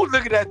look. Who's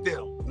looking at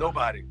them?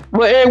 Nobody.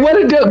 Well, hey,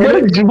 where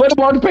did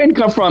Walter Payton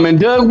come from? And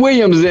Doug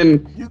Williams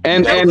and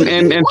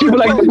people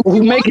like that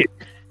who make it.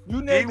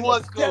 You named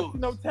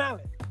no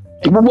talent.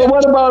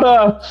 What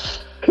about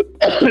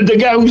the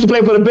guy who used to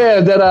play for the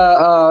Bears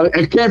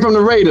that came from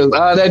the Raiders?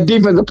 That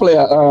defensive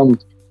player.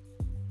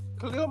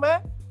 Khalil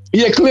Mack?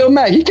 Yeah, Khalil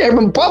Mack. He came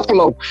from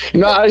Buffalo.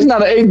 You know, it's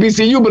not an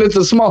HBCU, but it's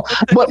a small.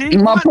 But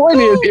my point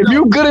is, if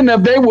you're good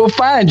enough, they will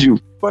find you.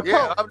 But yeah,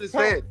 Cole, I'm just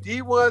saying,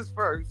 D was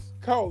first.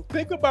 Cole,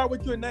 think about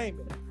what you're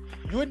naming.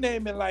 You're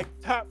naming like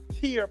top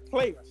tier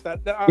players.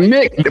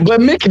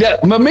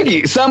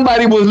 Mickey,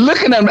 somebody was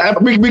looking at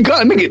them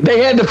because Mickey,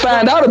 they had to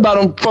find out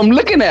about them from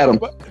looking at them.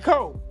 But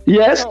Cole,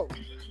 yes. Cole,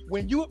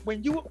 when you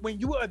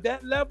are at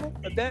that level,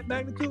 of that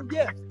magnitude,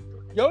 yes,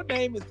 your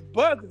name is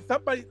buzzing.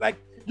 Somebody like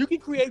you can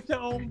create your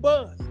own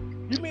buzz.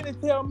 You mean to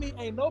tell me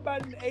ain't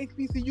nobody in the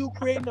HBCU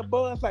creating a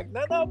buzz like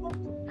none of them?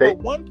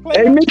 One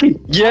player? Hey, Mickey,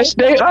 yes,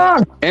 they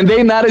are. And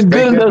they not as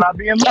good as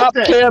the top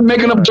player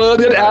making a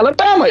buzz at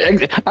Alabama.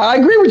 I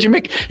agree with you,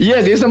 Mickey.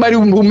 Yes, there's somebody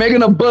who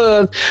making a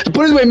buzz. Put it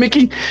this way,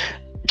 Mickey.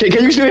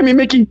 Can you still hear me,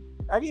 Mickey?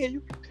 I can hear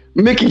you.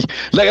 Mickey,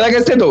 like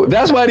I said though,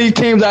 that's why these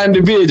teams are in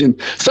division.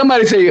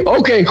 Somebody say,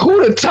 okay,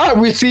 who the top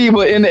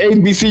receiver in the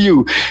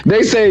HBCU?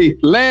 They say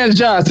Lance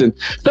Johnson.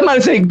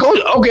 Somebody say,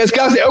 okay,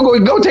 scout say,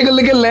 go take a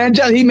look at Lance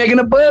Johnson. He making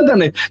a buzz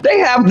on it. They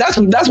have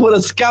that's what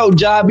a scout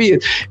job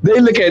is. They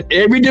look at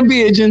every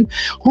division,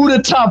 who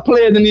the top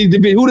players in these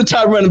divisions, who the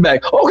top running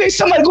back. Okay,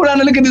 somebody go down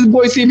and look at this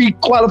boy, see if he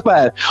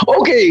qualified.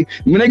 Okay,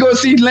 when they go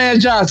see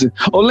Lance Johnson,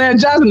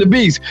 Lance Johnson the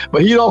beast,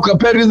 but he don't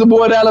compare to the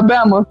boy at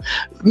Alabama.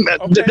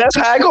 Okay. That's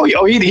how I go.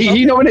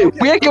 He know what it is.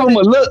 We ain't give him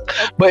a look,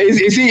 but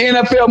is he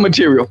NFL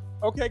material?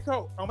 Okay,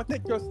 cool. I'm gonna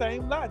take your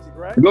same logic,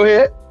 right? Go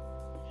ahead.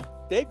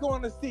 They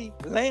going to see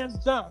Lance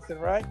Johnson,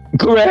 right?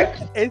 Correct.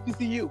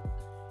 HBCU.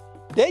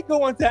 They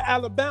go into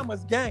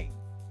Alabama's game,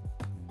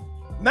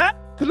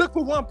 not to look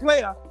for one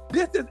player.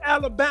 This is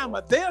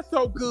Alabama. They're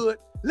so good.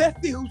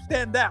 Let's see who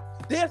stand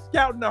out. They're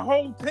scouting the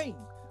whole team,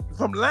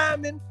 from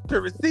linemen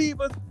to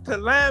receivers to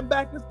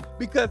linebackers,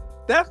 because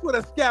that's what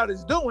a scout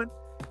is doing.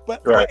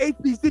 But for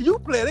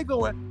HBCU player, they're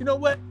going, you know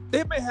what?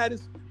 They may have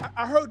this.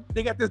 I heard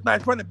they got this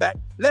nice running back.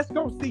 Let's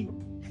go see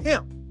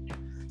him.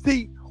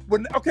 See,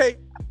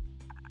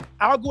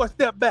 I'll go a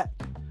step back.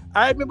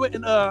 I remember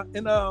in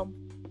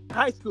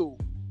high school,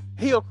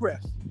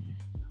 Hillcrest,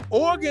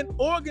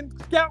 Oregon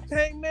scout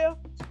came there.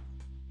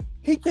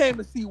 He came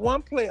to see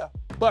one player,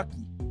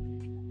 Bucky.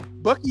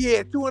 Bucky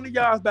had 200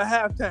 yards by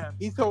halftime.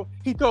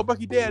 He told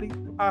Bucky, Daddy,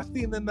 I've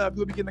seen enough.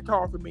 You'll be getting a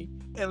call from me,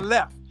 and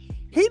left.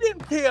 He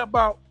didn't care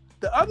about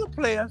the other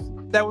players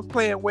that was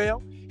playing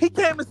well. He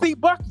came to see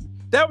Bucky.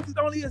 That was his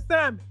only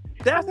assignment.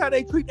 That's how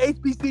they treat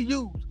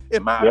HBCUs,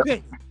 in my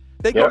opinion.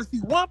 They go to see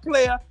one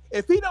player.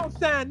 If he don't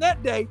shine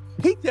that day,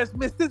 he just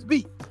missed his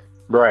beat.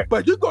 Right.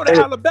 But you go to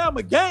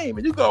Alabama game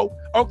and you go,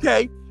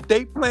 okay,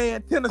 they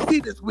playing Tennessee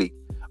this week.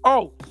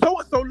 Oh,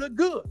 so-and-so look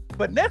good.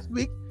 But next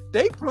week,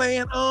 they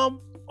playing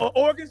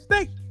Oregon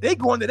State. They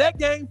going to that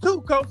game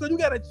too, Coach. So you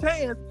got a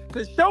chance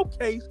to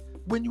showcase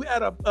when you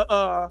at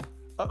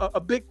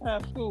a big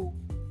time school.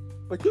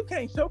 But you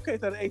can't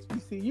showcase at an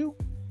HBCU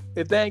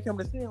if they ain't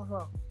coming to see him,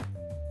 huh?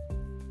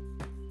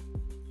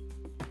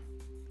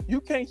 You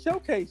can't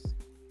showcase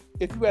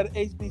if you at an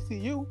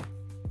HBCU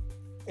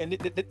and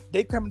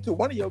they come into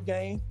one of your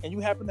games and you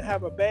happen to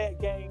have a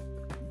bad game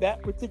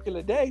that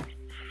particular day.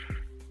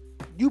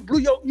 You blew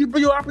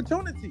your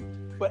opportunity.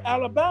 But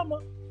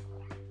Alabama,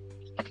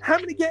 how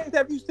many games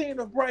have you seen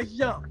of Bryce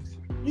Young?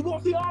 You're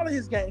gonna see all of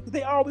his games because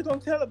they always on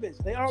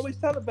television. They always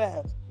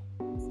televised.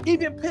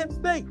 Even Penn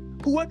State,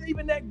 who wasn't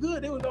even that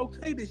good, they was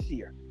okay this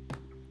year.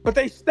 But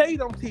they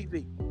stayed on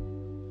TV.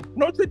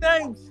 Notre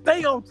Dame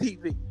stay on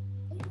TV.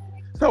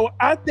 So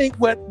I think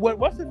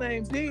what's the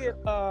name did,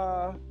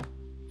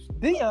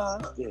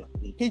 Dion,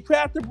 he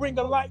tried to bring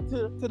a light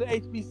to the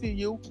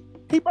HBCU.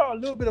 He brought a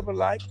little bit of a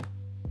light,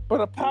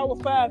 but a Power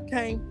 5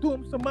 came, threw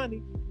him some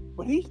money,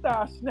 but he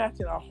started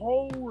snatching a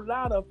whole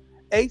lot of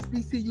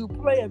HBCU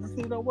players and said,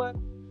 you know what?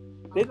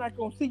 They're not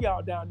going to see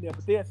y'all down there,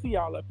 but they'll see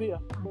y'all up here.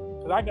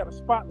 Because I got a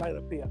spotlight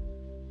up here.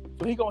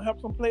 So he's going to help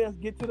some players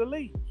get to the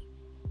league.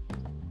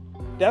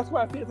 That's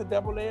why I say it's a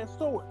double-edged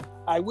sword.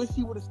 I wish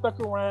he would have stuck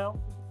around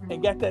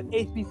and got that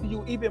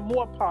HBCU even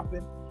more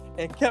popping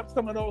and kept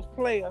some of those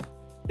players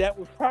that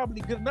was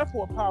probably good enough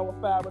for a Power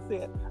 5 and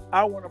said,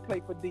 I want to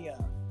play for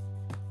Dion.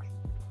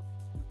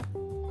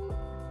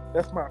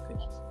 That's my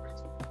opinion.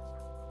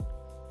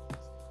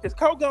 Is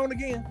Cole gone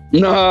again?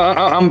 No,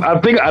 I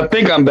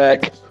think I'm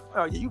back.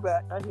 Oh, yeah, you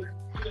back. I hear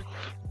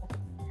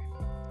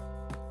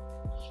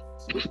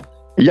you.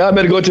 Y'all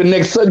better go to the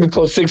next subject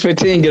before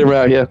 6:15 get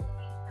around here.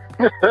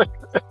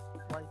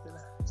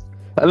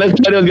 Unless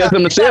somebody else got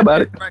something to say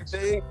about it.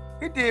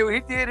 He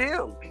did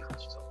him.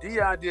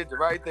 Dion did the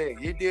right thing.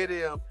 He did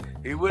him.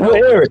 He went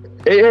Eric.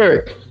 Hey,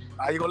 Eric.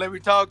 Are you going to let me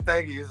talk?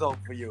 Thank you. It's over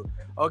for you.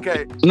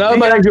 Okay. No, I'm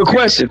going to ask you a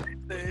question.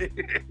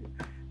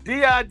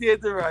 Dion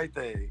did the right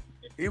thing.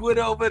 He went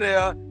over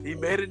there. He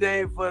made a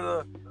name for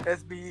the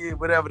SBE,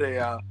 whatever they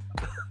are.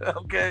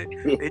 Okay?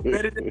 He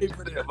made a name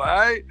for them, all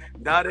right?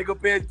 Now they going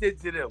to pay attention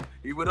to them.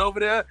 He went over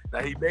there.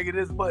 Now he making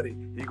his money.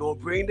 He going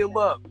to bring them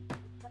up.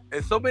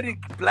 And so many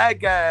black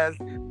guys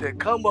that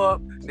come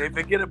up, they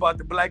forget about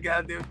the black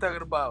guys they were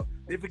talking about.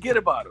 They forget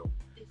about them.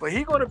 But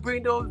he going to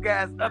bring those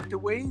guys up to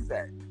where he's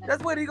at.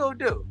 That's what he going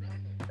to do.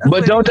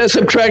 But don't that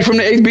subtract from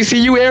the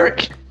HBCU,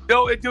 Eric?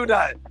 No, it do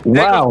not.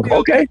 Wow,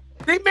 okay.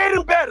 They made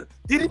him better.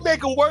 Did he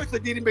make him worse or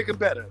did he make him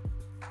better?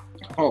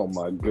 Oh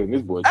my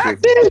goodness, boy.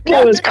 This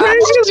boy is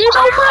crazy as you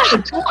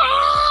know.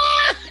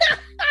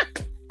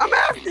 I'm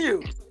asking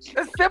you.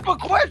 A simple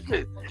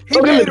question.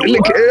 Okay,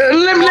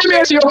 let me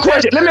ask you a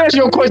question. Let me ask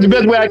you a question the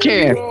best way I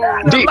can.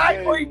 The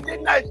light or he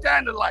did not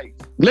shine the light?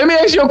 Let me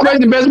ask you a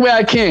question the best way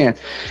I can.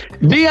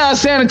 Deion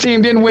Sanders'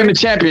 team didn't win the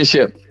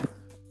championship.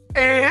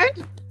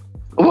 And?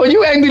 Well,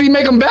 you asked, did he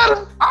make them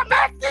better? I'm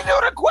asking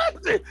you the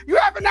question. You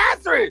haven't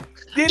answered it.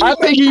 I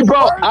think he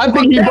brought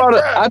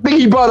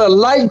a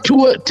light to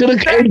the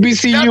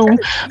HBCU,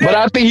 but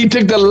I think he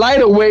took the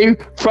light away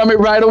from it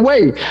right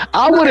away.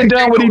 I would have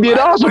done what he did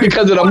also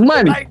because of the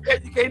money.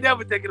 You can't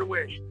never take it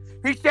away.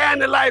 He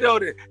shined the light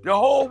on it. The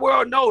whole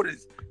world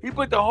noticed. He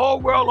put the whole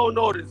world on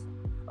notice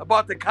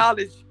about the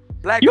college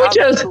black. You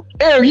just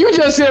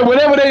said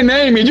whatever they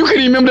name it. You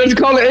couldn't even remember to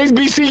call it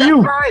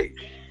HBCU. That's right.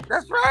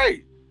 That's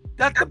right.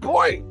 That's the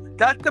point.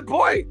 That's the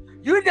point.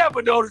 You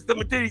never noticed him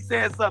until he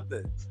said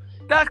something.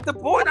 That's the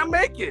point I'm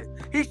making.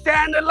 He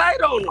shined the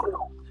light on them.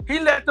 He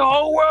let the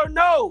whole world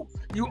know.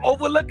 You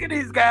overlooking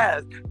these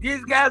guys.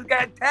 These guys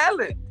got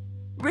talent.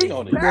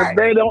 Respect.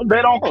 They don't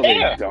Oh, they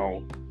care.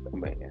 don't.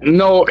 Man.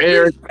 No,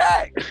 Eric.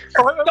 Respect.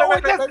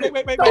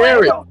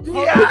 Eric.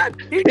 Dion,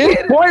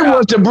 His point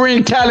was to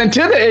bring talent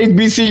to the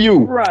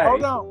HBCU. Right.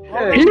 Hold on.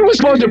 He was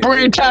supposed to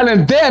bring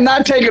talent there,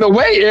 not take it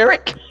away,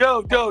 Eric.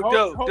 Hold on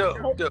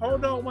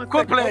one second.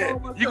 Quit playing.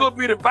 You gonna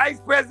be the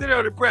vice president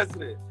or the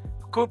president?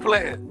 Quit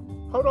playing.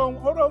 Hold on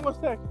 1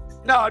 second.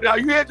 No,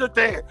 you had your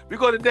thing. We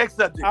go to the next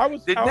subject. I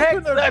was gonna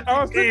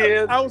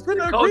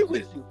agree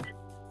with you.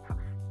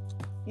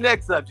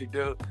 Next subject,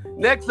 dude.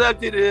 Next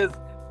subject is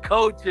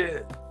coaching.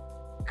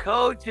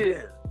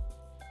 Coaching.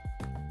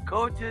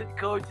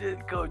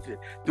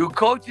 Do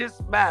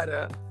coaches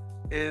matter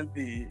in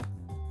the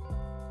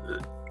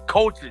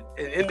coaching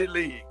in the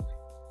league?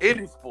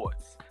 Any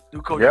sports?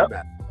 Do coaches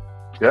matter?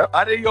 Yep.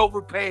 Are they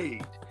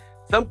overpaid?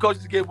 Some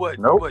coaches get what?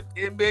 Nope. What,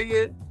 10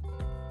 million?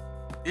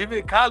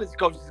 Even college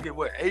coaches get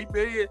what? 8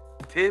 million?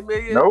 10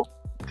 million? Nope.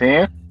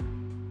 10.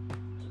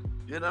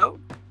 You know?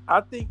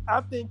 I think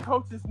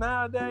coaches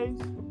nowadays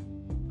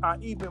are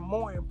even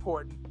more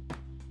important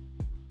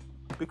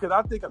because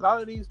I think a lot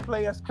of these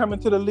players come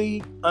into the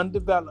league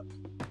undeveloped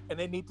and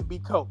they need to be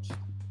coached.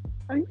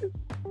 I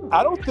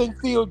don't think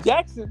Phil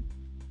Jackson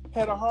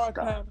had a hard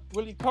time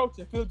really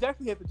coaching. Phil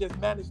Jackson had to just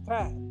manage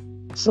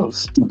time. So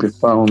stupid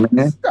phone,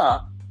 man.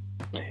 Stop.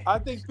 I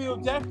think Phil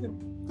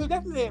Jackson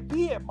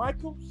had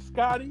Michael,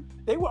 Scotty.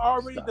 They were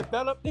already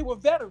developed. They were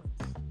veterans.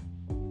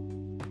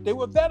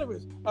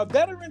 A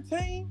veteran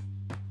team,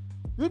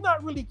 you're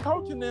not really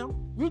coaching them.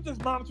 You're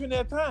just monitoring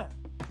their time.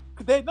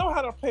 Because they know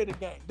how to play the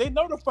game. They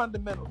know the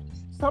fundamentals.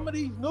 Some of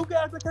these new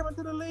guys that come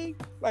into the league,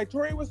 like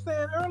Troy was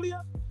saying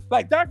earlier,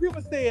 like Doc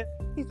Rivers said,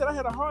 he said, I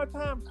had a hard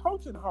time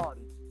coaching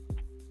Hardy.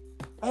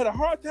 I had a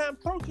hard time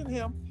coaching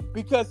him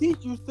because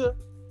he's used to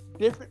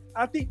different.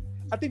 I think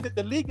that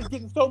the league is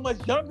getting so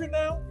much younger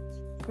now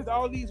because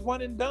all these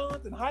one and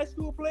dones and high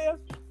school players.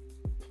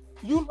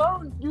 You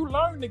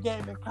learn the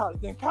game in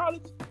college. In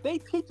college, they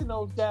teaching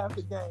those guys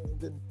the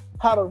games and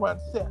how to run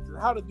sets and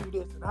how to do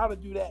this and how to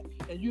do that,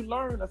 and you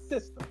learn a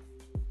system.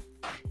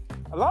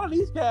 A lot of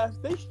these guys,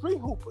 they street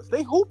hoopers.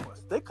 They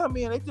hoopers. They come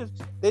in,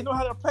 they know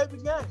how to play the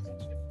game.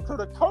 So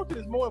the coaching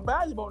is more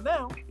valuable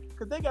now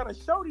because they got to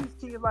show these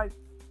teams like,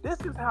 this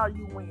is how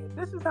you win.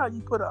 This is how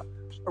you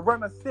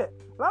run a set.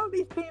 A lot of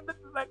these teams,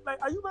 like,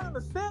 are you running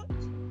a set?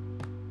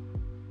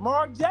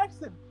 Mark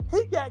Jackson,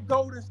 he got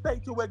Golden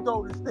State to where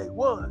Golden State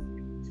was.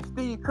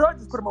 Steve Kerr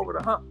just put him over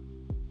the hump.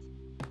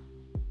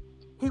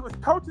 He was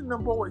coaching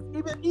them boys.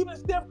 Even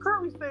Steph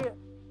Curry said,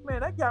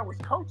 man, that guy was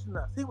coaching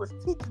us. He was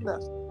teaching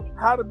us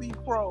how to be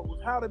pros,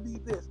 how to be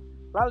this.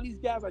 A lot of these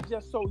guys are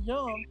just so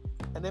young,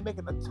 and they're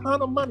making a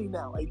ton of money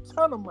now, a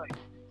ton of money.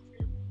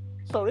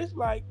 So it's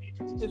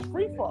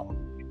free fall.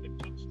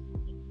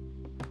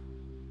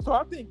 So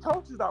I think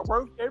coaches are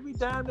worth every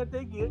dime that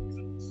they get,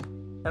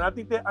 and I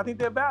think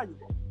they're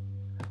valuable.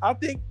 I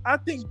think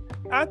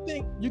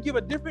you give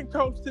a different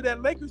coach to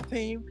that Lakers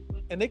team,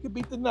 and they could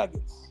beat the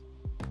Nuggets.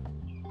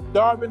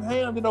 Darvin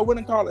Ham, went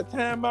and called a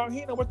timeout. He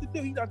didn't know what to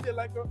do. He's out there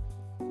like a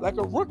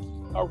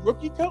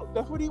rookie coach.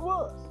 That's what he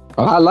was.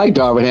 Oh, I like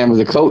Darvin Ham as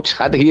a coach.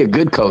 I think he's a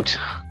good coach.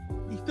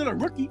 He's still a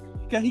rookie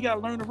because he got to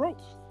learn the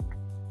ropes.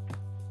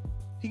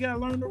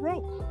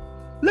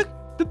 Look,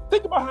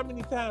 think about how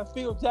many times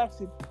Phil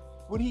Jackson,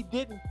 when he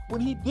didn't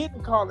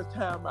call a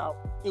timeout,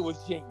 it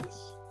was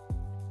genius.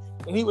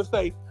 And he would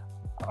say,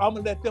 I'm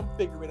gonna let them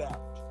figure it out.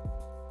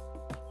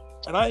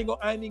 And I ain't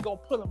gonna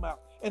pull them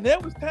out. And there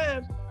was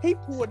times he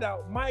pulled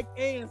out Mike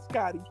and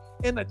Scotty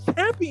in a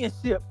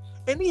championship,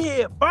 and he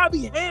had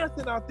Bobby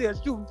Hansen out there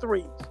shooting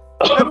threes.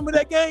 Remember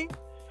that game?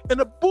 And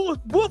the Bulls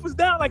was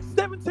down like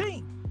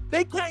 17.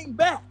 They came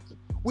back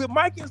with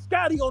Mike and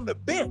Scotty on the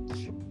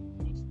bench.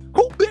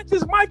 Who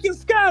benches Mike and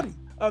Scotty?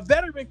 A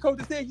veteran coach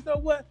that said, you know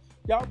what?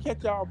 Y'all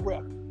catch y'all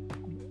breath.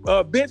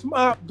 Bench them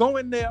up, go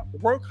in there,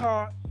 work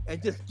hard,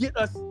 and just get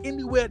us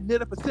anywhere near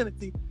the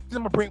vicinity. Then I'm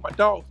gonna bring my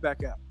dogs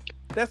back out.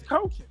 That's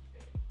coaching.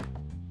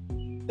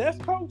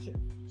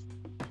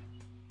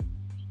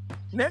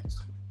 Next.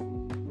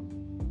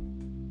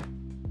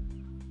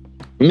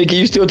 Mickey,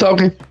 you still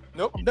talking?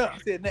 Nope, I'm done. I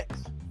said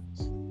next.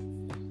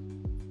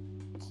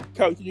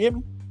 Coach, you hear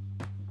me?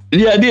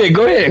 Yeah, I did.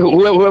 Go ahead.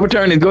 Whoever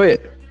turned it, go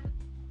ahead.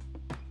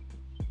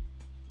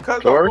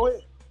 Coach, go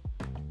ahead.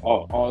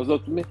 Oh, it's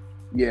up to me?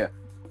 Yeah.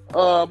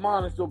 My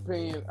honest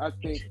opinion, I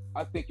think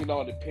it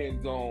all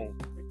depends on,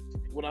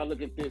 when I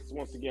look at this,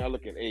 once again, I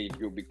look at age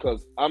group,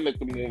 because I'm at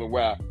the moment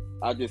where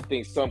I just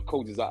think some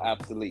coaches are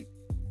obsolete.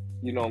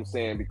 You know what I'm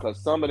saying? Because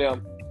some of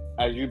them,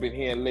 as you've been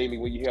hearing lately,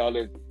 when you hear all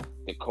this,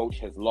 the coach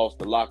has lost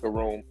the locker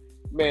room.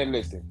 Man,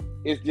 listen,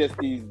 it's just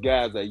these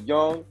guys are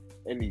young,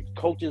 and these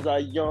coaches are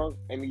young,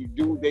 and these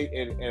dudes,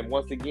 and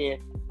once again,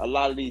 a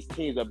lot of these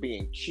teams are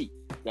being cheap.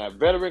 Now,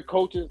 veteran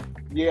coaches,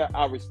 yeah,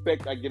 I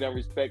get that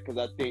respect because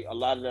I think a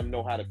lot of them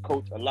know how to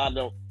coach. A lot of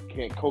them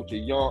can coach you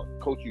young,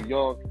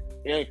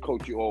 and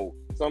coach you old.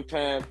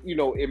 Sometimes,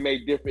 it may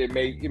differ. It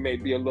may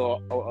be a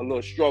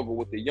little struggle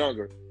with the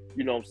younger,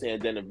 you know what I'm saying,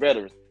 than the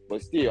veterans.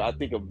 But still, I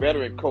think a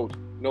veteran coach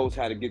knows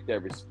how to get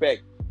that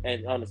respect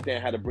and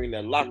understand how to bring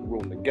that locker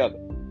room together.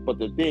 But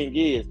the thing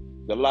is,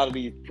 a lot of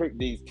these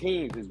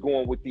teams is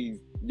going with these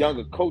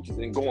younger coaches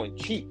and going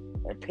cheap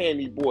and paying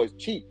these boys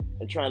cheap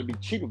and trying to be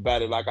cheap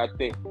about it. Like I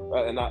think,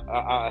 and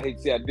I hate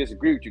to say I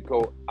disagree with you,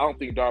 Cole. I don't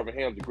think Darvin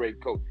Ham's a great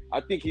coach.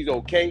 I think he's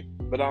okay,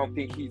 but I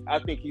think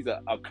he's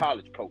a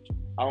college coach.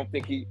 I don't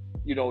think he's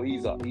a.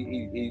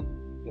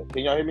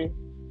 Can y'all hear me?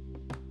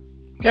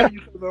 Yeah.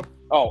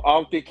 Oh, I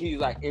don't think he's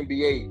like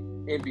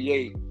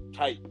NBA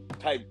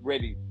type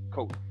ready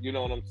coach. You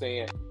know what I'm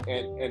saying?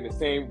 And the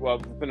same. We're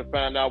gonna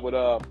find out with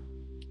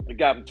the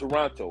guy from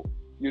Toronto.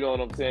 You know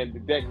what I'm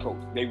saying? That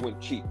coach, they went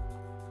cheap.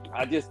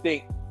 I just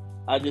think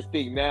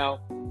now,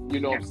 you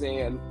know what I'm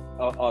saying,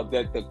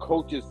 that the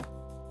coaches,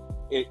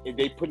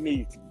 they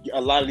putting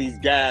a lot of these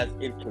guys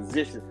in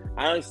positions.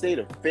 I don't say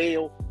to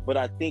fail, but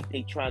I think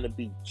they trying to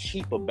be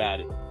cheap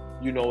about it.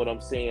 You know what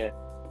I'm saying?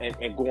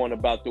 And going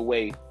about the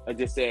way of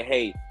just saying,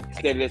 hey,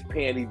 instead of just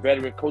paying these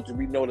veteran coaches,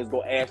 we know that's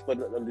going to ask for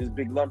this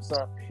big lump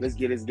sum. Let's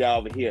get this guy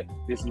over here,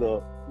 this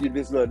little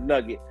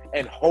nugget,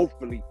 and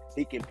hopefully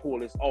he can pull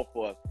this off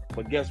for us.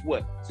 But guess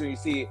what? So you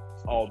see it,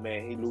 oh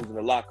man, he losing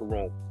the locker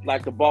room.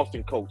 Like the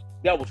Boston coach.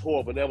 That was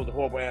horrible. That was a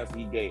horrible answer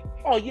he gave.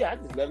 Oh yeah, I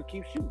just let him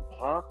keep shooting.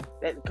 Huh?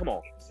 Come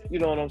on. You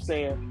know what I'm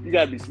saying? You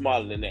gotta be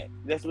smarter than that.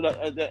 That's what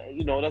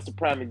that's a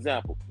prime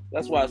example.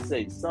 That's why I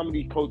say some of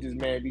these coaches,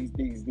 man, these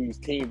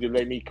teams are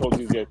letting these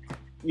coaches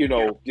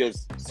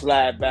just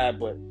slide by.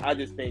 But I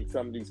just think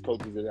some of these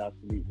coaches are out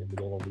to leave them. They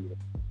don't want to leave them.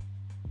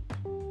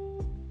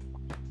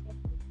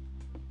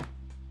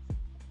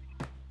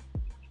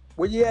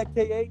 Where you at,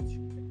 KH?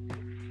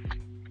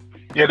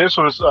 Yeah, this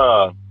was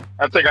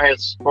I think I had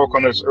spoke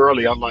on this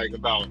earlier. I'm like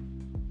about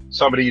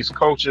some of these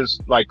coaches,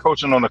 like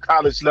coaching on the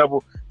college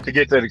level to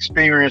get that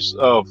experience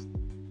of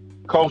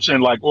coaching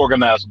like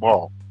organized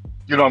ball.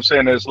 You know what I'm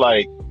saying? It's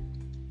like,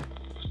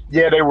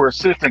 yeah, they were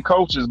assistant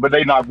coaches, but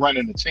they not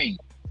running the team.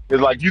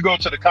 It's like you go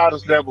to the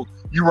college level,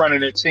 you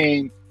running that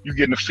team, you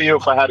getting a feel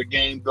for how the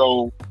game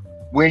go,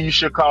 when you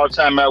should call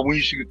timeout, when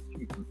you should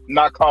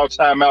not call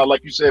timeout,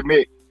 like you said,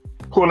 Mick,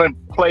 pulling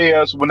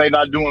players when they're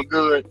not doing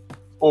good,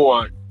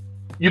 or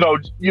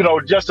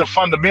just the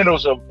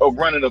fundamentals of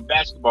running a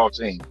basketball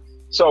team.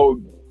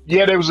 So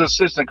yeah, there was an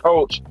assistant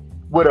coach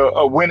with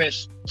a winning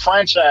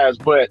franchise,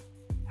 but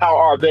how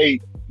are they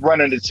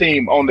running the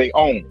team on their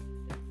own?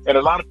 And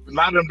a lot of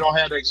them don't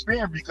have the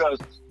experience because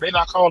they're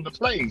not calling the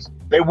plays.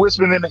 They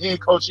whispering in the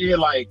head coach ear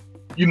like,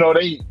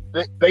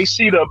 they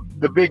see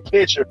the big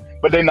picture,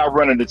 but they're not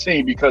running the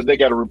team because they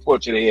got to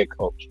report to the head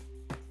coach.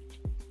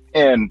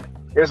 And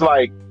it's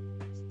like,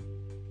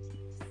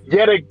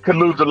 yeah, they could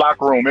lose the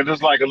locker room. And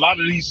it's like a lot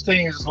of these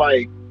things,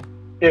 like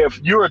if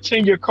you're a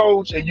 10-year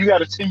coach and you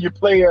got a 10-year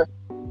player,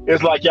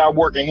 it's like y'all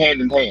working hand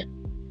in hand.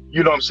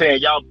 You know what I'm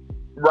saying? Y'all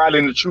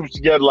rallying the troops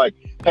together like,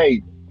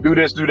 hey, do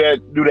this, do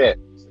that, do that.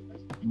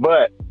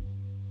 But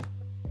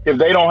if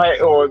they don't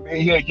have, or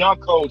you're a young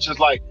coach, it's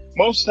like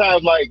most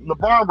times, like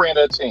LeBron ran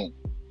that team.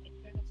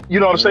 You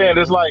know what I'm saying?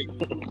 It's like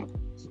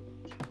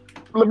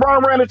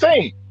LeBron ran the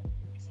team.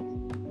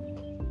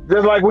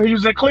 Just like when he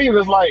was in Cleveland,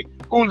 it's like,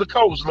 who's the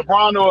coach?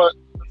 LeBron or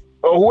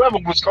whoever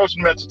was coaching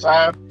him at the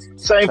time.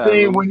 Same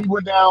thing when he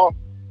went down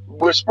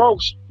with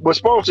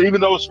Spoelstra. Even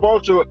though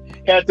Spoelstra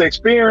had the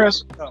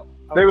experience,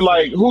 they were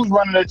like, who's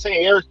running that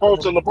team? Eric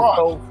Spoelstra,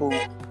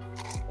 LeBron.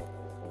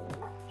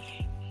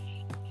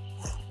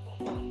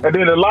 And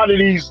then a lot of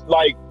these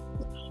like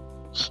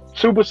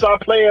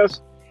superstar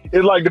players,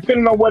 it's like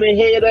depending on where they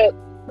head at,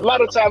 a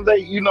lot of times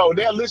they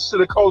listen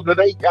to the coach, but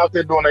they out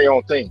there doing their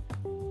own thing.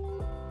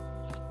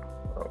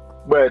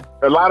 But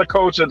a lot of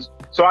coaches,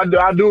 so I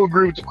do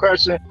agree with the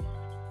question.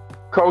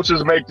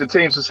 Coaches make the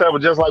team successful,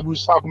 just like we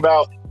was talking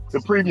about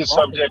the previous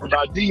subject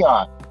about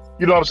Dion.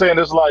 You know what I'm saying?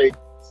 It's like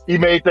he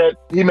made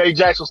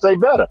Jackson State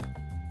better.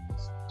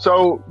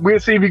 So we'll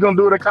see if he's gonna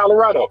do it in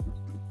Colorado.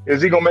 Is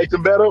he gonna make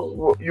them better,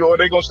 or are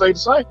they gonna stay the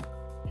same?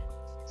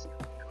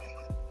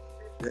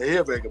 Yeah,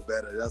 he'll make it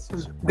better. That's for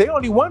sure. They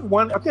only won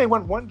one. Okay,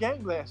 won one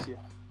game last year.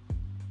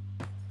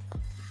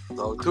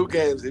 So 2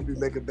 games, he'd be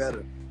making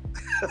better.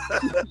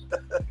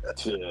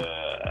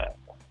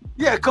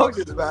 Yeah,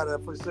 coaching matter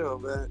for sure,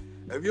 man.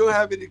 If you don't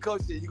have any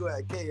coaches, you're gonna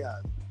have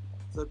chaos.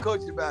 So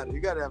coaching matter. You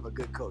gotta have a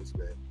good coach,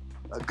 man.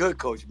 A good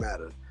coach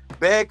matters.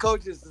 Bad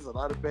coaches, there's a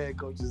lot of bad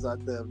coaches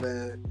out there,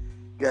 man.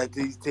 Got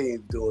these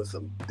teams doing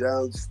some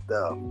dumb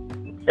stuff.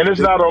 And it's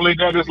not only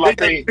that, it's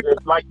like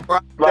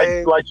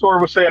like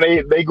Tori was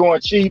saying, they going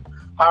cheap,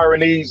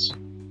 hiring these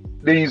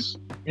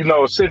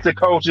assistant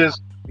coaches,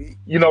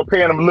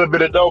 paying them a little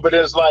bit of dough, but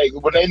it's like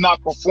when they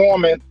not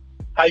performing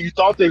how you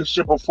thought they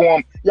should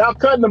perform. Y'all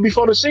cutting them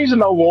before the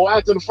season over or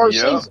after the first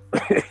season.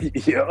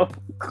 Yeah.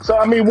 So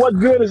I mean, what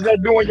good is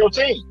that doing your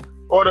team?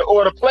 Or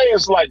the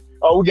players like,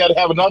 oh, we got to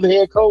have another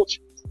head coach.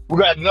 We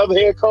got another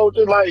head coach.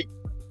 It's like,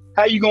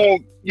 how you gonna,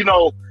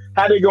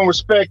 how they gonna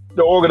respect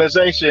the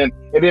organization?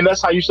 And then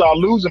that's how you start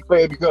losing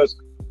players because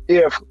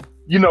if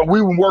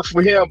we would work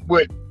for him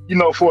with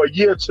for a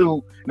year or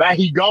two, now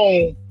he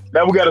gone.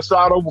 Now we got to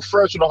start over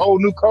fresh with a whole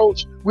new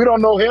coach. We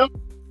don't know him.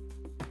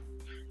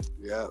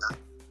 Yeah.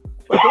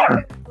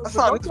 I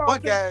saw this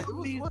one guy.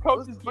 These What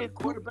coaches one get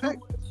quarterback?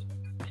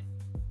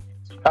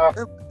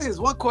 Uh, It's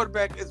one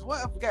quarterback. It's one.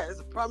 I forgot. It's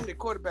a prominent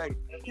quarterback.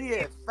 He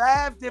had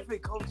 5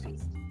 different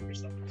coaches.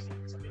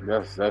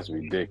 That's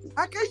ridiculous.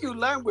 How can you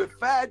learn with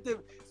 5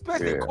 different,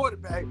 especially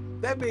quarterback?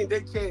 That means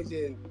they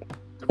changing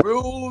the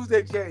rules.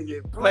 They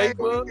changing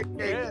Playbook,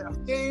 they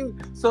changing game.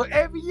 So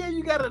every year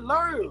you got to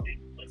learn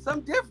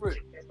something different.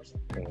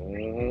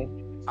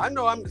 Mm-hmm. I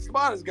know I'm the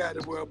smartest guy in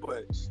the world,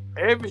 but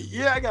every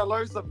year I got to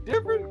learn something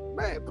different.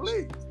 Man,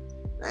 please,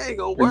 that ain't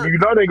gonna work. you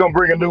know they're gonna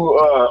bring a new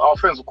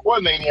offensive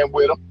coordinator in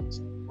with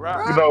them.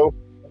 right. So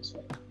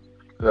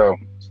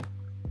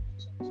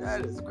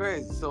That is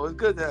crazy. So it's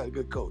good to have a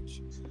good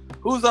coach.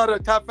 Who's are the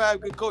top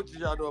 5 good coaches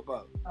y'all know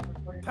about?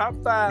 Top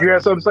 5. you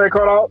had something to say,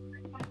 Carl?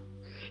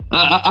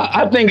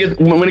 I think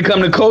when it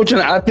comes to coaching,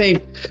 I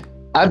think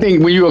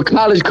when you're a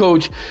college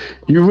coach,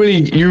 you're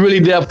really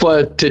there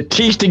to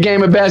teach the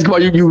game of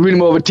basketball. You really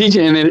more of a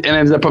teacher, and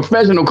as a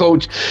professional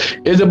coach,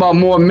 it's about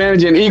more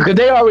managing egos because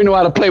they already know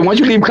how to play. Once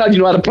you leave college, you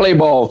know how to play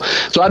ball.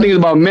 So I think it's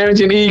about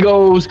managing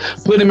egos,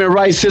 putting them in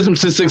right systems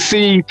to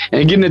succeed,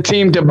 and getting the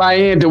team to buy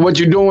into what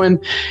you're doing.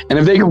 And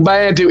if they can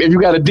buy into, if you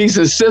got a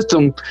decent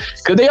system,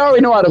 because they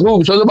already know how to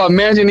hoop. So it's about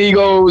managing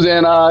egos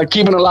and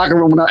keeping the locker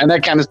room and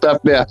that kind of stuff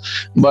there.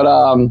 But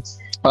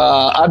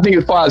I think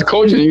as far as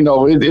coaching,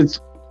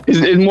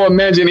 it's more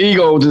managing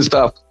egos and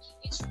stuff.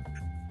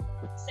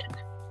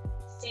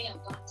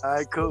 All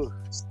right, cool.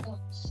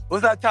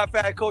 What's our top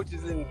 5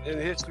 coaches in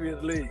the history of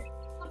the league?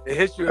 In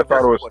history I of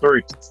thought it was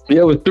 3.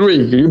 Yeah, it was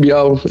 3. You be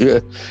all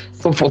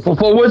for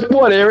what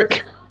sport,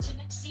 Eric?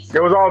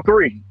 It was all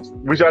 3.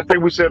 I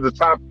think we said the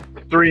top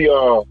 3.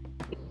 No,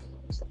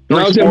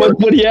 I'm saying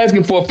what are you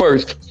asking for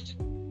first?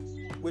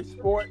 Which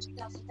sport?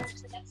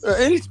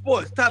 Any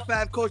sports, top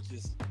 5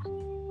 coaches.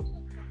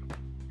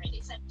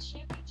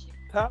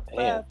 Top 5.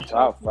 Damn,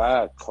 top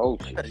 5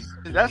 coaches.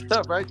 That's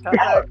tough, right? Top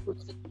 5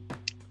 coaches.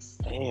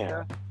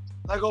 Damn.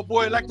 Like the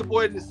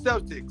boy in the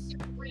Celtics.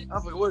 I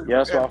forget what. Yeah,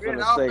 that's what I'm Red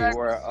finna say.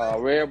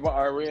 Auerbach?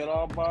 Where Red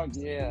Auerbach,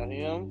 yeah,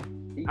 him.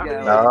 He I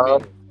mean,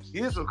 got He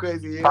is so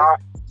crazy.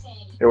 Pop.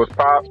 It was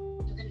Pop.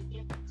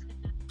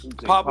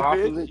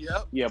 Popovich.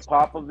 Yep. Yeah,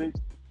 Popovich.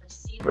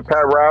 With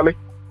Pat Riley.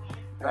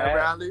 Pat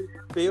Riley.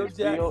 Phil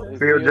Jackson.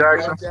 Phil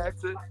Jackson.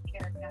 Jackson.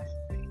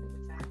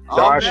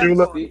 Don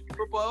Shula.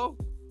 Football.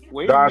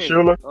 Don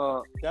Shula.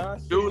 Don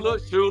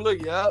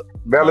Shula. Yep.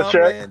 Belichick.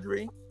 Tom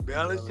Landry.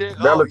 Belichick.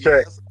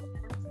 Belichick. Yes.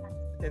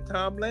 And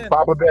Tom Landry.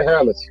 Papa Bear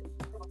Hallis.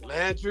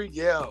 Landry.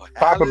 Yeah.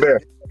 Papa Bear.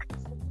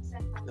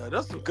 No,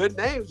 those some good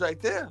names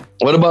right there.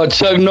 What about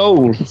Chuck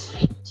Knowles?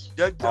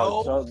 Chuck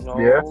Knowles.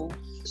 Yeah.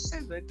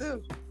 Names right there.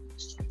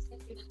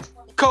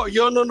 Coach,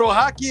 you don't know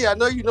hockey? I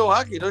know you know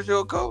hockey. Don't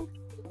you, Coach?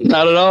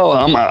 Not at all.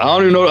 I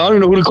don't even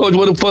know who the coach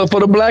was for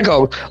the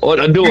Blackhawks. Or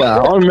do I?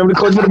 I don't remember the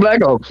coach for the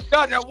Blackhawks.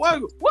 God,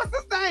 what's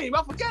his name?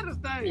 I forgot his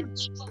name.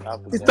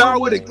 It started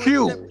with a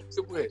Q.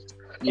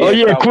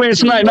 Yeah, Quinn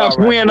Snyder. Not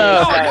Quinn.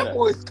 That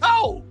boy's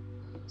cold.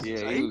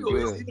 Yeah, He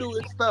knew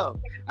his stuff.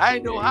 I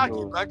ain't know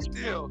hockey, but I can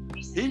tell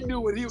he knew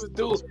what he was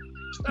doing.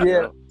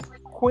 Yeah.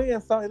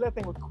 Quinn something. That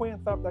thing was Quinn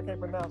something. I can't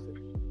pronounce it.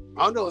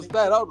 I don't know it's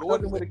bad. I don't know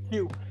what Something with a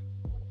Q.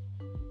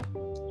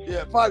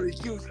 Yeah, probably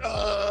Q's.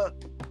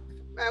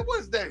 Man,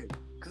 what's his name?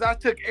 Because I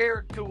took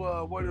Eric to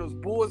one of those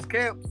Bulls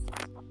camps,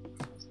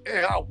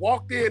 and I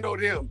walked in on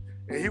him,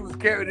 and he was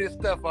carrying his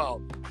stuff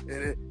out.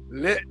 And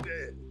the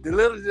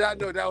little did I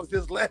know that was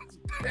his last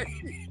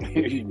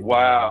day.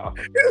 Wow.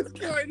 He was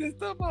carrying his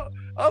stuff out.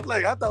 I was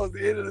like, I thought it was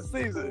the end of the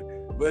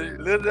season. But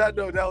little did I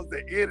know that was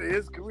the end of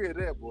his career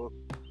there, boy.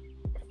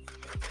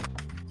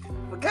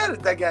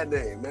 Forgot that guy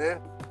name, man.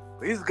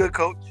 But he's a good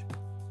coach.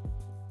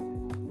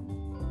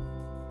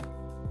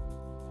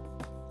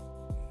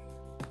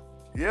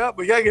 Yeah,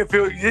 but y'all get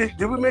Phil. Did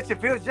we mention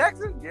Phil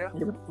Jackson? Yeah.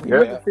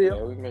 Yeah,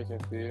 we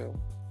mentioned Phil.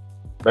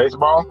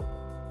 Baseball.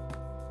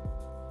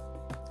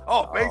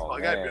 Oh, baseball. Oh,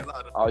 Got to be man. a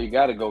lot of. Oh, you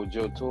got to go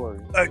Joe Torre.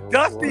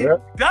 Dusty. Yeah.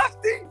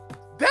 Dusty.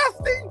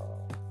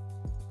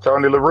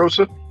 Tony La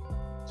Russa.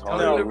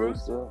 Tony No. La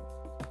Russa.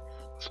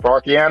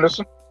 Sparky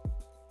Anderson.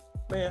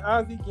 Man,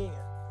 Ozzie Guillen.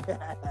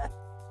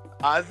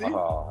 Ozzy.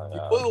 Oh,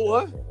 yeah.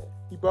 What?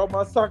 He brought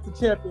my soccer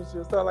championship.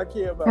 That's all I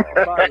care about.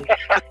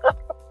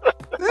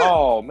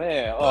 Oh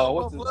man,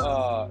 what's his what?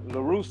 La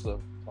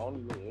Russa? Tony,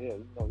 yeah,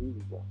 you know he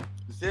was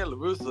You said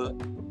LaRussa.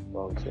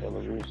 La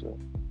Russa.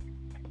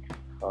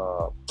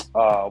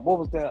 What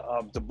was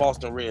that? The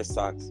Boston Red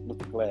Sox with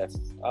the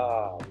glasses.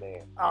 Oh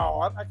man.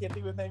 Oh, I can't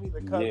think of his name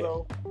either.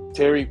 Cuzzo.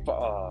 Terry.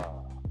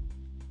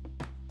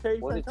 Terry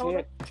Was it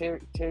Francona?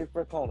 Terry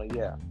Francona?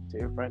 Yeah,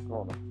 Terry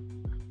Francona.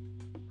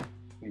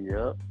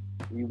 Yep,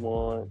 he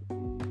won.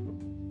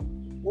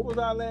 What was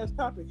our last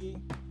topic, E?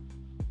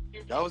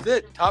 That was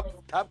it. Top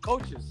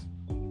coaches.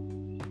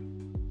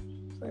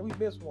 Saying we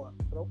missed one,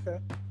 but okay.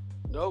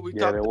 No, we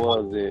Yeah, talked that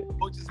about was it.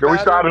 coaches. So we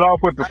started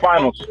off with the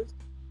finals.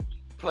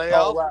 Playoffs.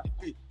 Oh,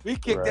 right. We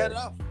kicked that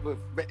Right. off with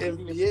We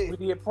NBA.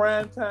 did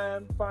prime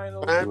time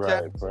finals. Prime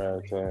time. Right,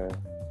 prime time.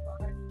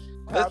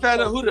 Let's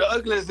find out who the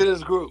ugliest in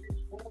this group.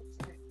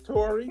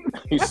 Tory.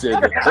 He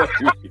said that.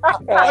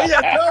 Oh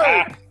yeah,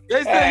 Tory.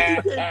 They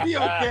said you can't be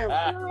on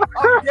camera.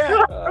 Oh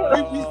yeah,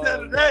 we said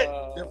today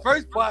the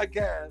first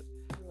podcast.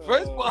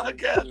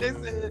 They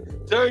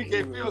said Tory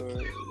can't be on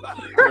camera.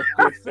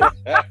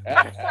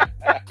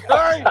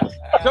 Tory.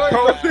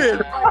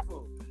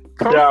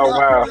 Coach, Yeah,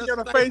 wow. You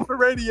got a face for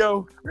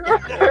radio.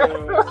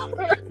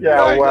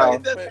 Yeah, wow.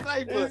 He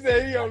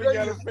said he only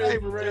got a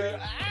favorite.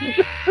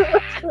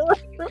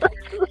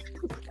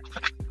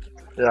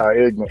 Yeah,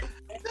 ignorant.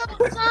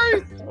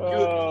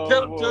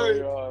 Tell him, Terry.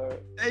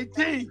 AT,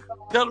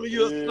 tell him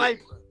you're a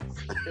sniper.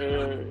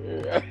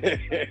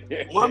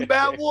 One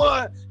by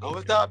one. I'm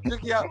gonna start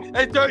picking out.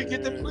 Hey, Terry,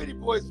 get the pretty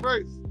boys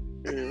first.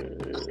 Get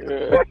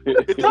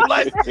the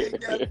light skin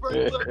guys first.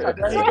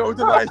 There you go with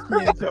the light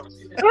skin.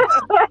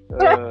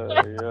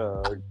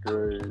 Yeah,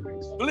 crazy.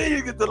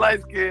 Please get the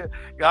light skin.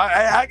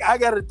 I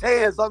got a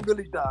tan, so I'm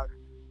really dark.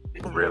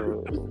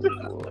 Really.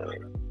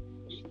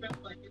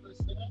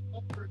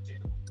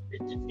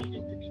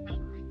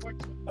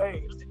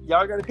 Hey,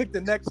 y'all got to pick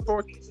the next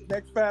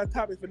 5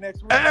 topics for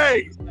next week.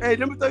 Hey, let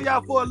me throw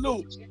y'all for a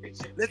loop.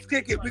 Let's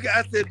kick it.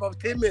 I said about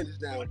 10 minutes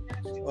now,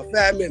 or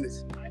 5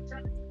 minutes.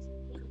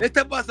 Let's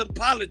talk about some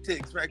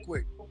politics right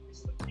quick.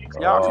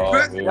 Y'all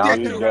Here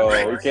we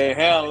go. We can't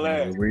handle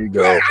that. Here we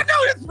go. I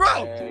know it's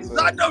wrong. Man, So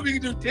I know we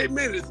can do 10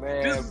 minutes.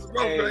 Man, This is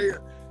wrong right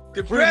here.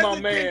 The free my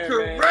man, presidential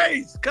man.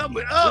 race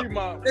coming up.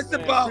 It's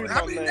man, about free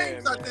how my many man,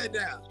 names out man.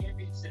 there now?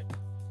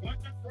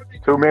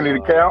 Too many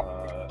to count.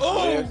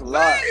 Oh There's a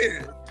lot.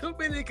 man, too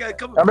many can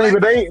come. I mean,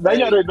 but they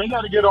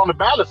gotta get on the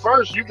ballot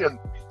first. You can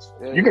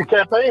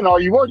campaign all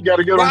you want. You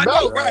gotta get on I the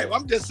know, ballot. right?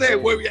 I'm just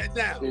saying where we at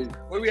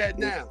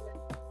now.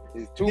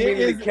 It's too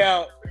many to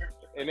count,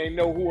 and they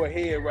know who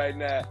ahead right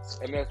now,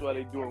 and that's why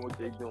they doing what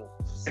they doing.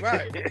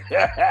 Right.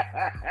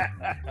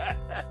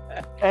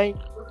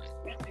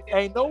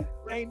 Ain't no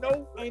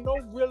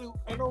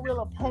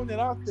real opponent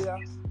out there.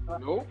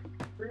 Nope.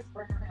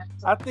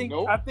 I think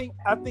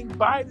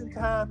Biden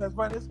time has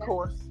run its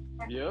course.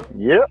 Yeah.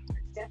 Yep.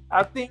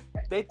 I think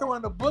they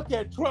throwing the book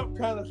at Trump,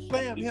 trying to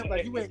slam him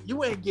like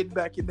you ain't getting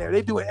back in there.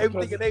 They doing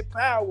everything in their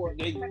power.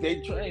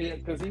 They trying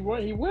because he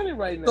winning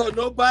right now. So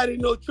nobody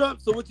know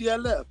Trump. So what you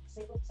got left?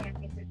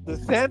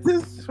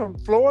 DeSantis from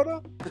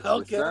Florida.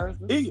 Okay.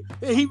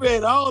 He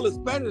ran all the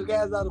Spanish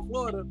guys out of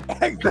Florida.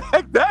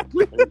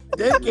 Exactly.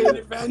 They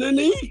can't find nothing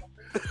to eat.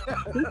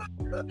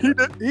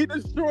 He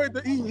destroyed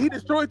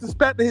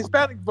the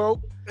Hispanic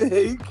vote.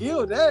 He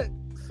killed that.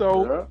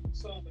 So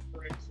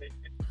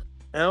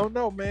I don't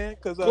know, man,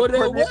 because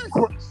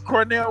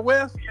Cornel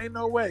West ain't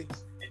no way.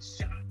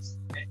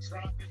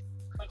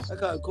 I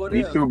got Cornel.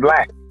 He's too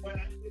black.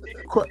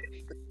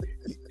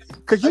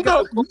 Because I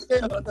thought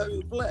he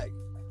was black.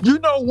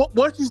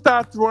 Once you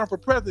start running for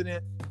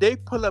president, they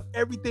pull up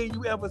everything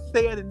you ever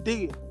said and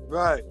did.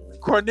 Right.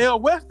 Cornel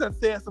West done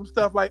said some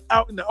stuff like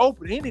out in the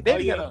open. They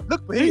gotta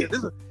look for him.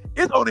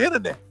 It's on the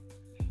internet.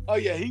 Oh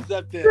yeah, he's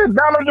up there. Yeah,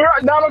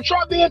 Donald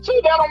Trump did too.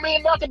 That don't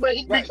mean nothing, but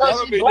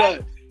because he's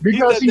black.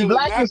 Because he's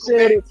black and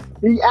said it,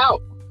 he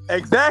out.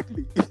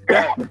 Exactly.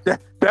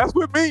 That's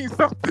what means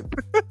something.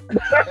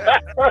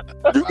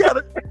 you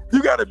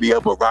gotta be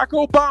a Barack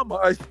Obama,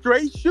 a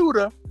straight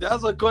shooter.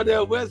 That's what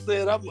Cornel West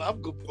said. I'm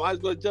might as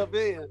well jump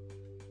in.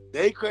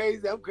 They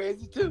crazy. I'm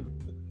crazy too.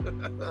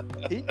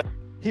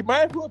 He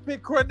might as well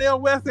pick Cornel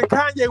West and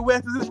Kanye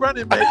West as his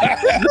running mate.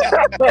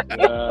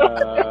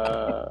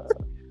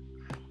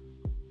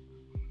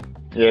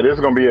 Yeah, this is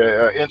gonna be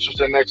an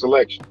interesting next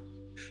election.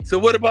 So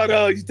what about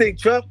you think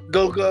Trump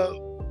go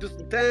do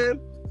some time?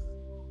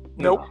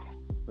 Nope.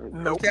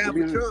 Time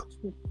for Trump?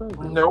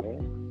 Nope.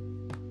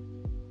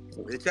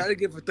 They try to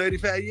get for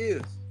 35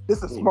 years.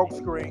 This is a smoke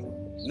screen.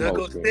 Not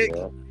gonna stick.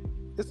 Yeah.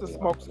 This is a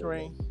smoke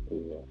screen.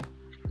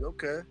 Yeah.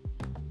 Okay.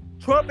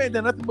 Trump ain't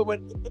done nothing but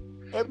what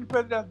every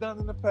president's done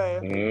in the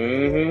past.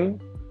 Mm-hmm.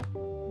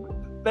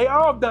 They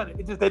all done it.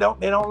 It's just they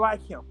don't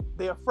like him.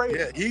 They're afraid.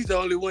 Yeah, of him. he's the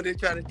only one they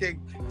try to take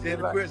to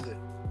the prison.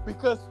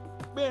 Because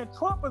man,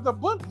 Trump was a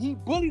bully. He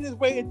bullied his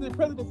way into the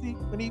presidency.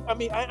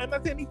 I'm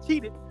not saying he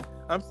cheated.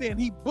 I'm saying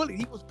he bullied.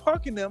 He was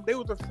punking them. They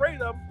was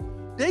afraid of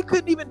him. They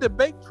couldn't even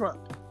debate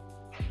Trump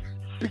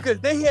because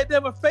they had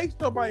never faced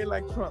nobody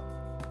like Trump.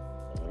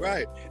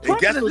 Right.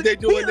 Trump and guess what they're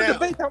doing now?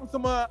 Debate time with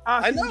some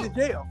I know. to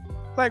jail.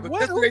 Like But what?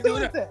 that's Who what they does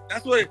doing that?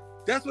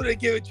 That's what they're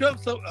giving Trump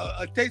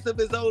a taste of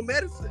his own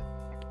medicine.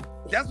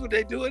 That's what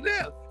they're doing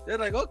now. They're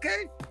like,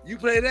 okay, you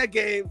play that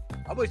game,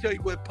 I'm gonna show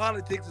you what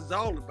politics is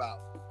all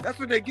about. That's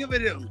what they're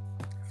giving him.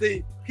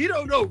 See, he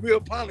don't know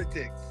real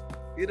politics.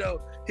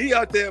 He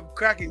out there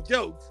cracking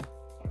jokes,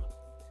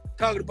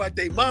 talking about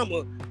their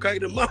mama,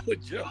 cracking the mama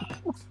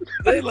jokes.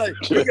 They like,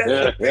 we got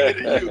the bigger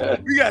than you.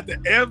 We got the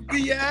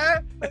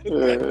FBI.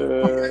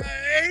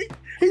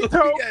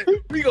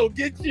 We gonna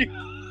get you.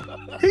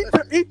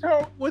 He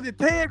told, was it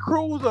Ted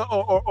Cruz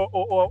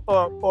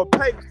or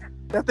Pace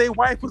that their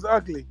wife was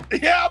ugly?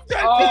 Yeah, I'm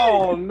trying to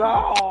tell you.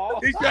 no!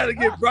 He's trying to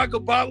get Barack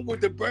Obama with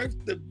the birth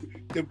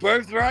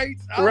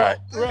rights. Right.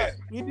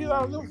 He did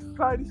all little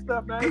society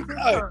stuff, man.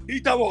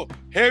 He talking about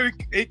Harry.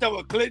 He talking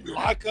about Clinton.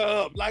 Lock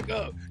her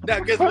up. Now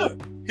guess what?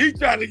 They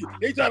trying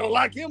to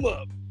lock him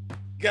up.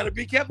 Gotta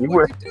be careful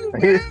what you do,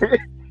 man.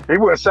 He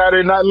went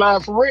Saturday Night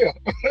Live for real.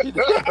 I'm trying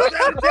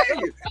to tell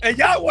you. And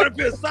y'all want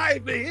to feel sorry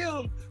for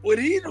him when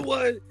he's the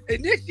one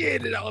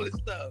initiated all this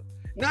stuff.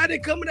 Now they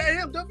coming at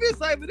him. Don't feel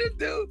sorry for this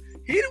dude.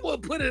 He the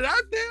one put it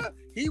out there.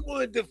 He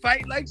wanted to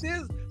fight like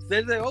this. So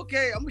they say,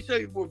 okay, I'm gonna show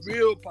you what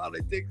real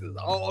politics is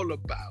all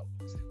about.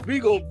 We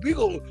gonna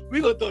throw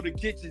the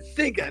kitchen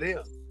sink at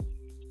him.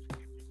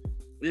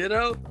 You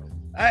know?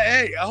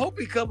 I hope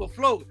he come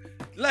afloat.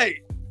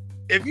 Like,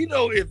 if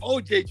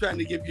OJ trying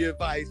to give you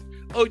advice,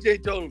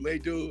 OJ told him, hey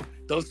dude,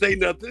 don't say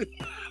nothing.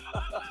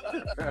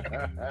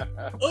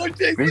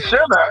 OJ He should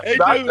have. Hey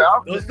dude,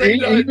 don't say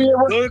nothing.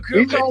 Don't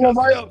incriminate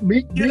yourself.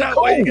 Get out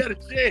while you got a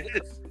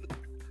chance.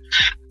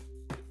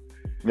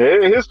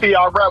 Yeah, his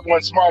PR rap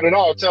wasn't smart at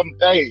all. Tell him,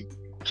 hey,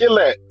 kill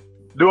that.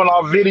 Doing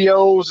our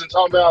videos and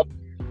talking about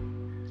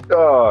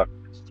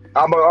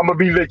I'm gonna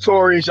be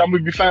victorious, I'm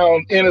gonna be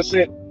found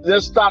innocent.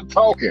 Just stop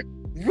talking.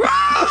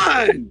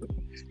 Run!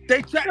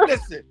 They try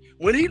listen.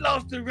 When he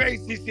lost the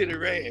race, he should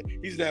have ran.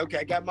 He's like, okay,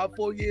 I got my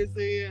 4 years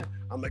in.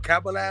 I'm gonna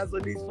capitalize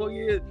on these 4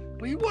 years.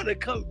 But you want to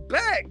come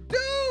back,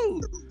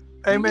 dude?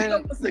 Hey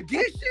man, what's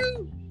against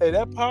you? Hey,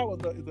 that power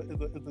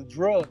is a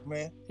drug,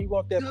 man. He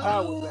want that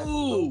power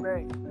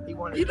back. He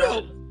want it.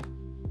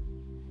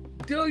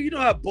 Dude, you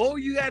know how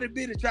bold you got to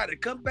be to try to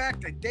come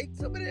back and take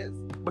some of this.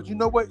 But you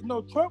know what?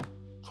 Trump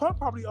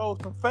probably owes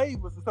some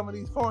favors to some of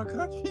these foreign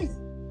countries.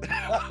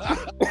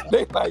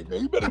 They like,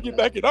 man, you better get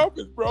back in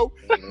office, bro.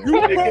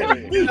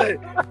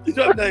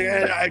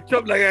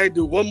 Trump like I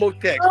do one more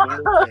text.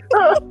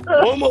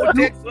 One more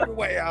text from the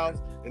White House,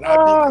 and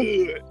I'll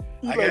be good.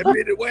 I got to be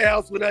in the White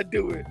House when I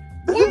do it.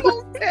 One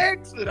more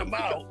text, and I'm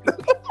out.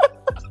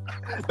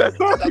 That's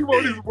all he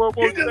wants is one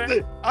more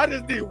text. I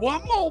just need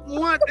one more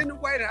month in the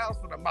White House,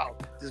 and I'm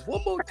out. Just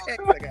one more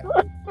text I got.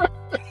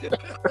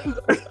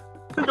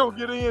 He gonna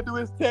get in, do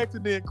his text,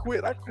 and then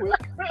quit. I quit.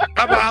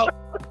 I'm out.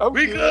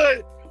 We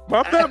good.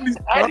 My family's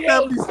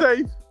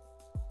safe.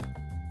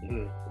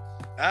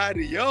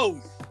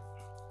 Adios.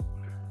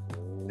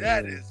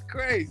 That is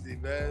crazy,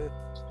 man.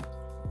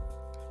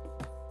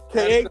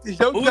 K8, it's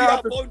your Who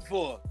job. y'all voting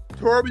for?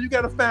 Torby, you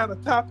gotta find a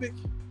topic.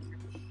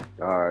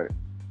 All right.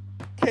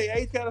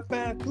 K8's gotta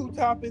find 2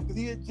 topics because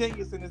he's a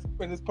genius in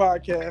this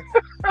podcast.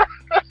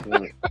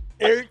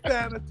 Eric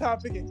found a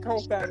topic and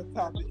Cole found a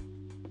topic.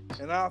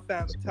 And I'll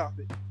find a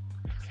topic.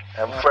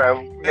 We're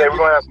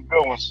gonna have some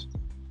good ones.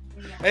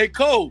 Hey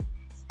Cole,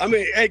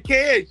 hey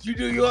KH, you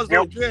do yours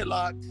on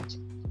dreadlocks.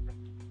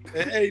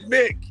 Hey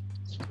Mick,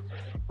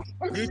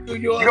 you do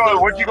yours.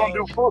 What you gonna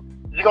do?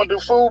 You gonna do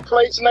food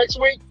plates next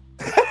week?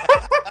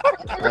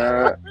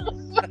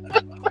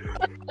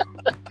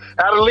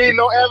 How to leave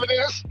no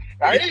evidence?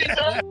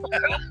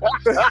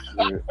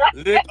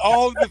 Lick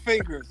all the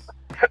fingers.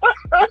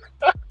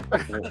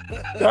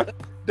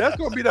 That's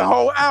gonna be the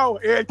whole hour.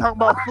 Eric talking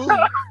about food.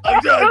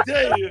 I'm trying to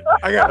tell you.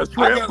 I got a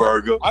shrimp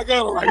burger. I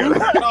got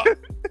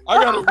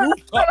a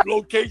rooftop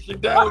location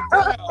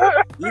downtown.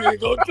 You can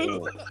go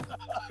to.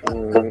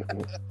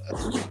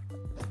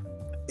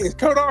 Is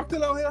Kodar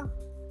still on here?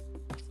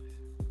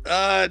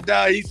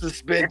 Nah, he's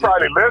suspended. He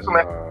probably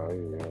listening.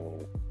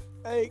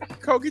 Hey,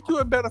 Cole, get you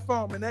a better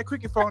phone, man. That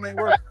cricket phone ain't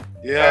working.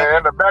 Yeah.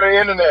 And a better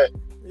internet.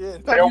 Yeah.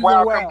 Tell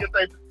Wild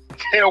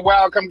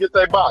come get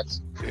their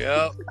box.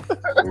 Yeah.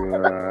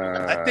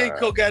 I think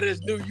Cole got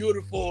his new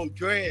uniform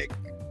drag.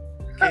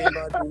 Came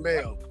out the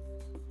mail.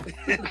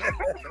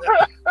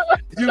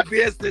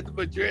 UPS sent him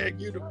a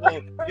drag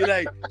uniform. You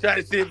like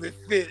trying to see if it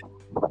fit.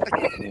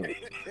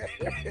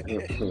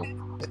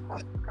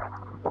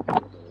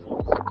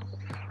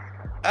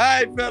 All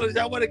right, fellas,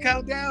 y'all want to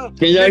count down?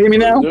 Can y'all hear me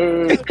now?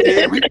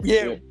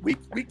 we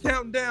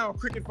counting down,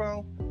 cricket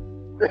phone.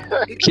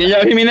 Can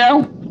y'all hear me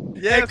now?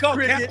 Yeah, hey, Cole,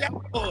 count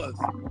down for us.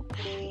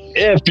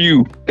 F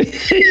you. Hey,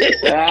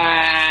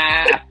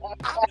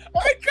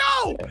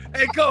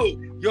 Cole.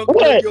 Your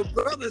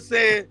brother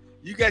said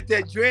you got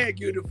that drag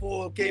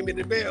uniform came in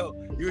the mail.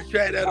 You was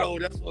trying that on.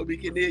 That's why we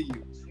can hear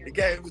you. The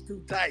guy was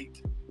too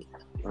tight.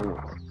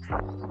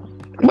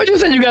 What you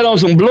said? You got on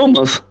some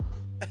bloomers?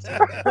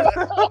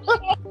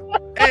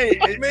 Hey,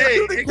 do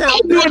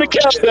the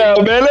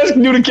countdown, man. Let's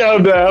do the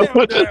countdown.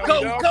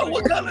 Cole,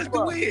 what color's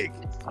the wig?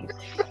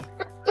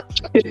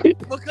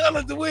 What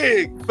color's the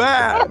wig?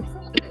 5,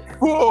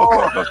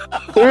 4,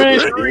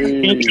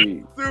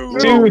 3, 2,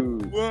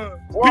 1.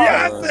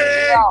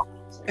 Beyonce.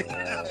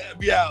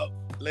 Be out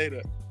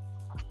later.